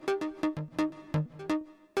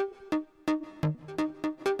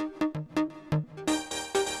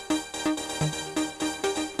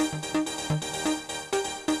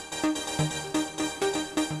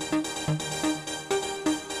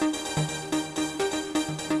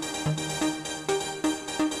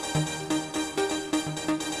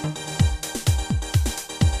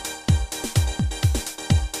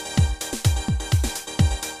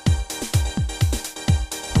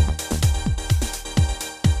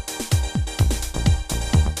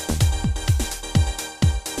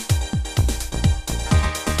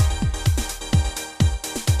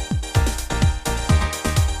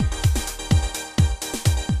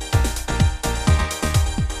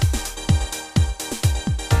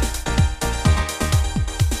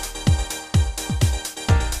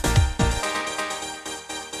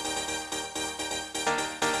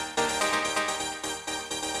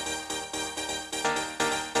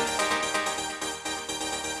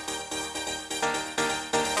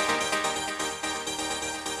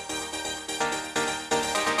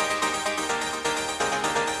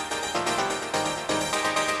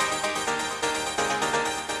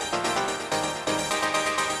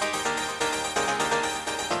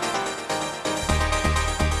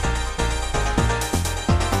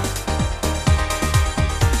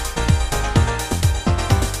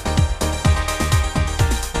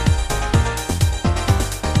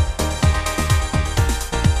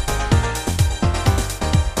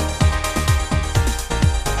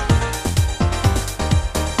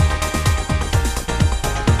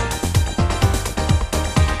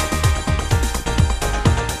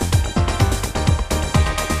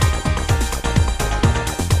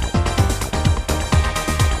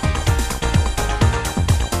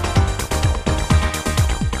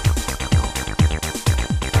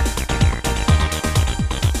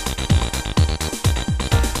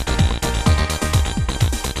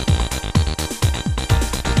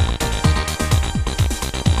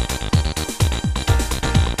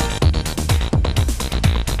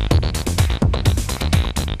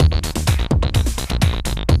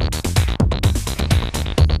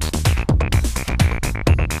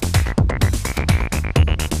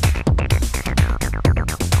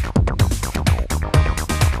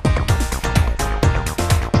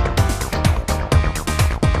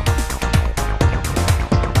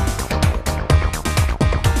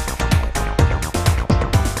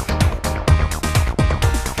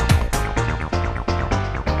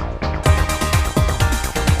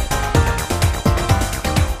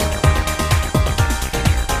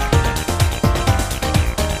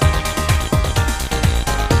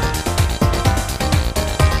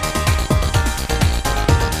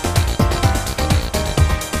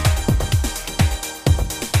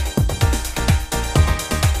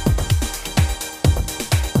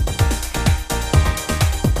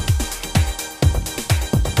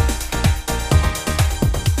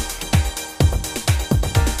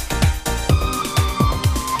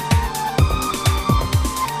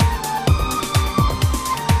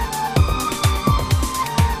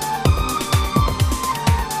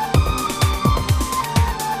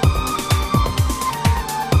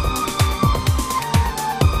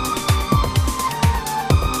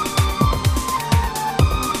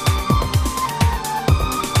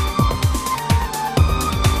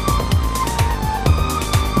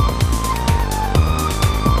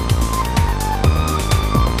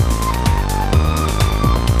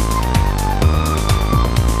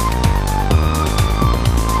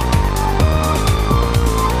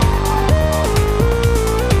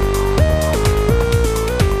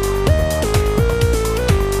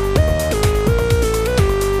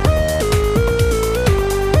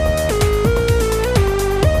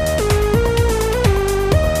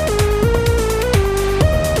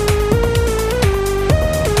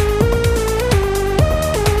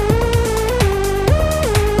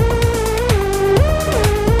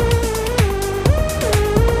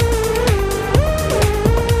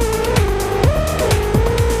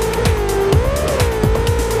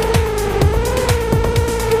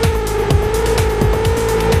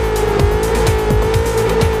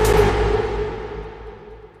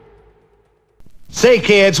 Say,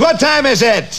 kids, what time is it?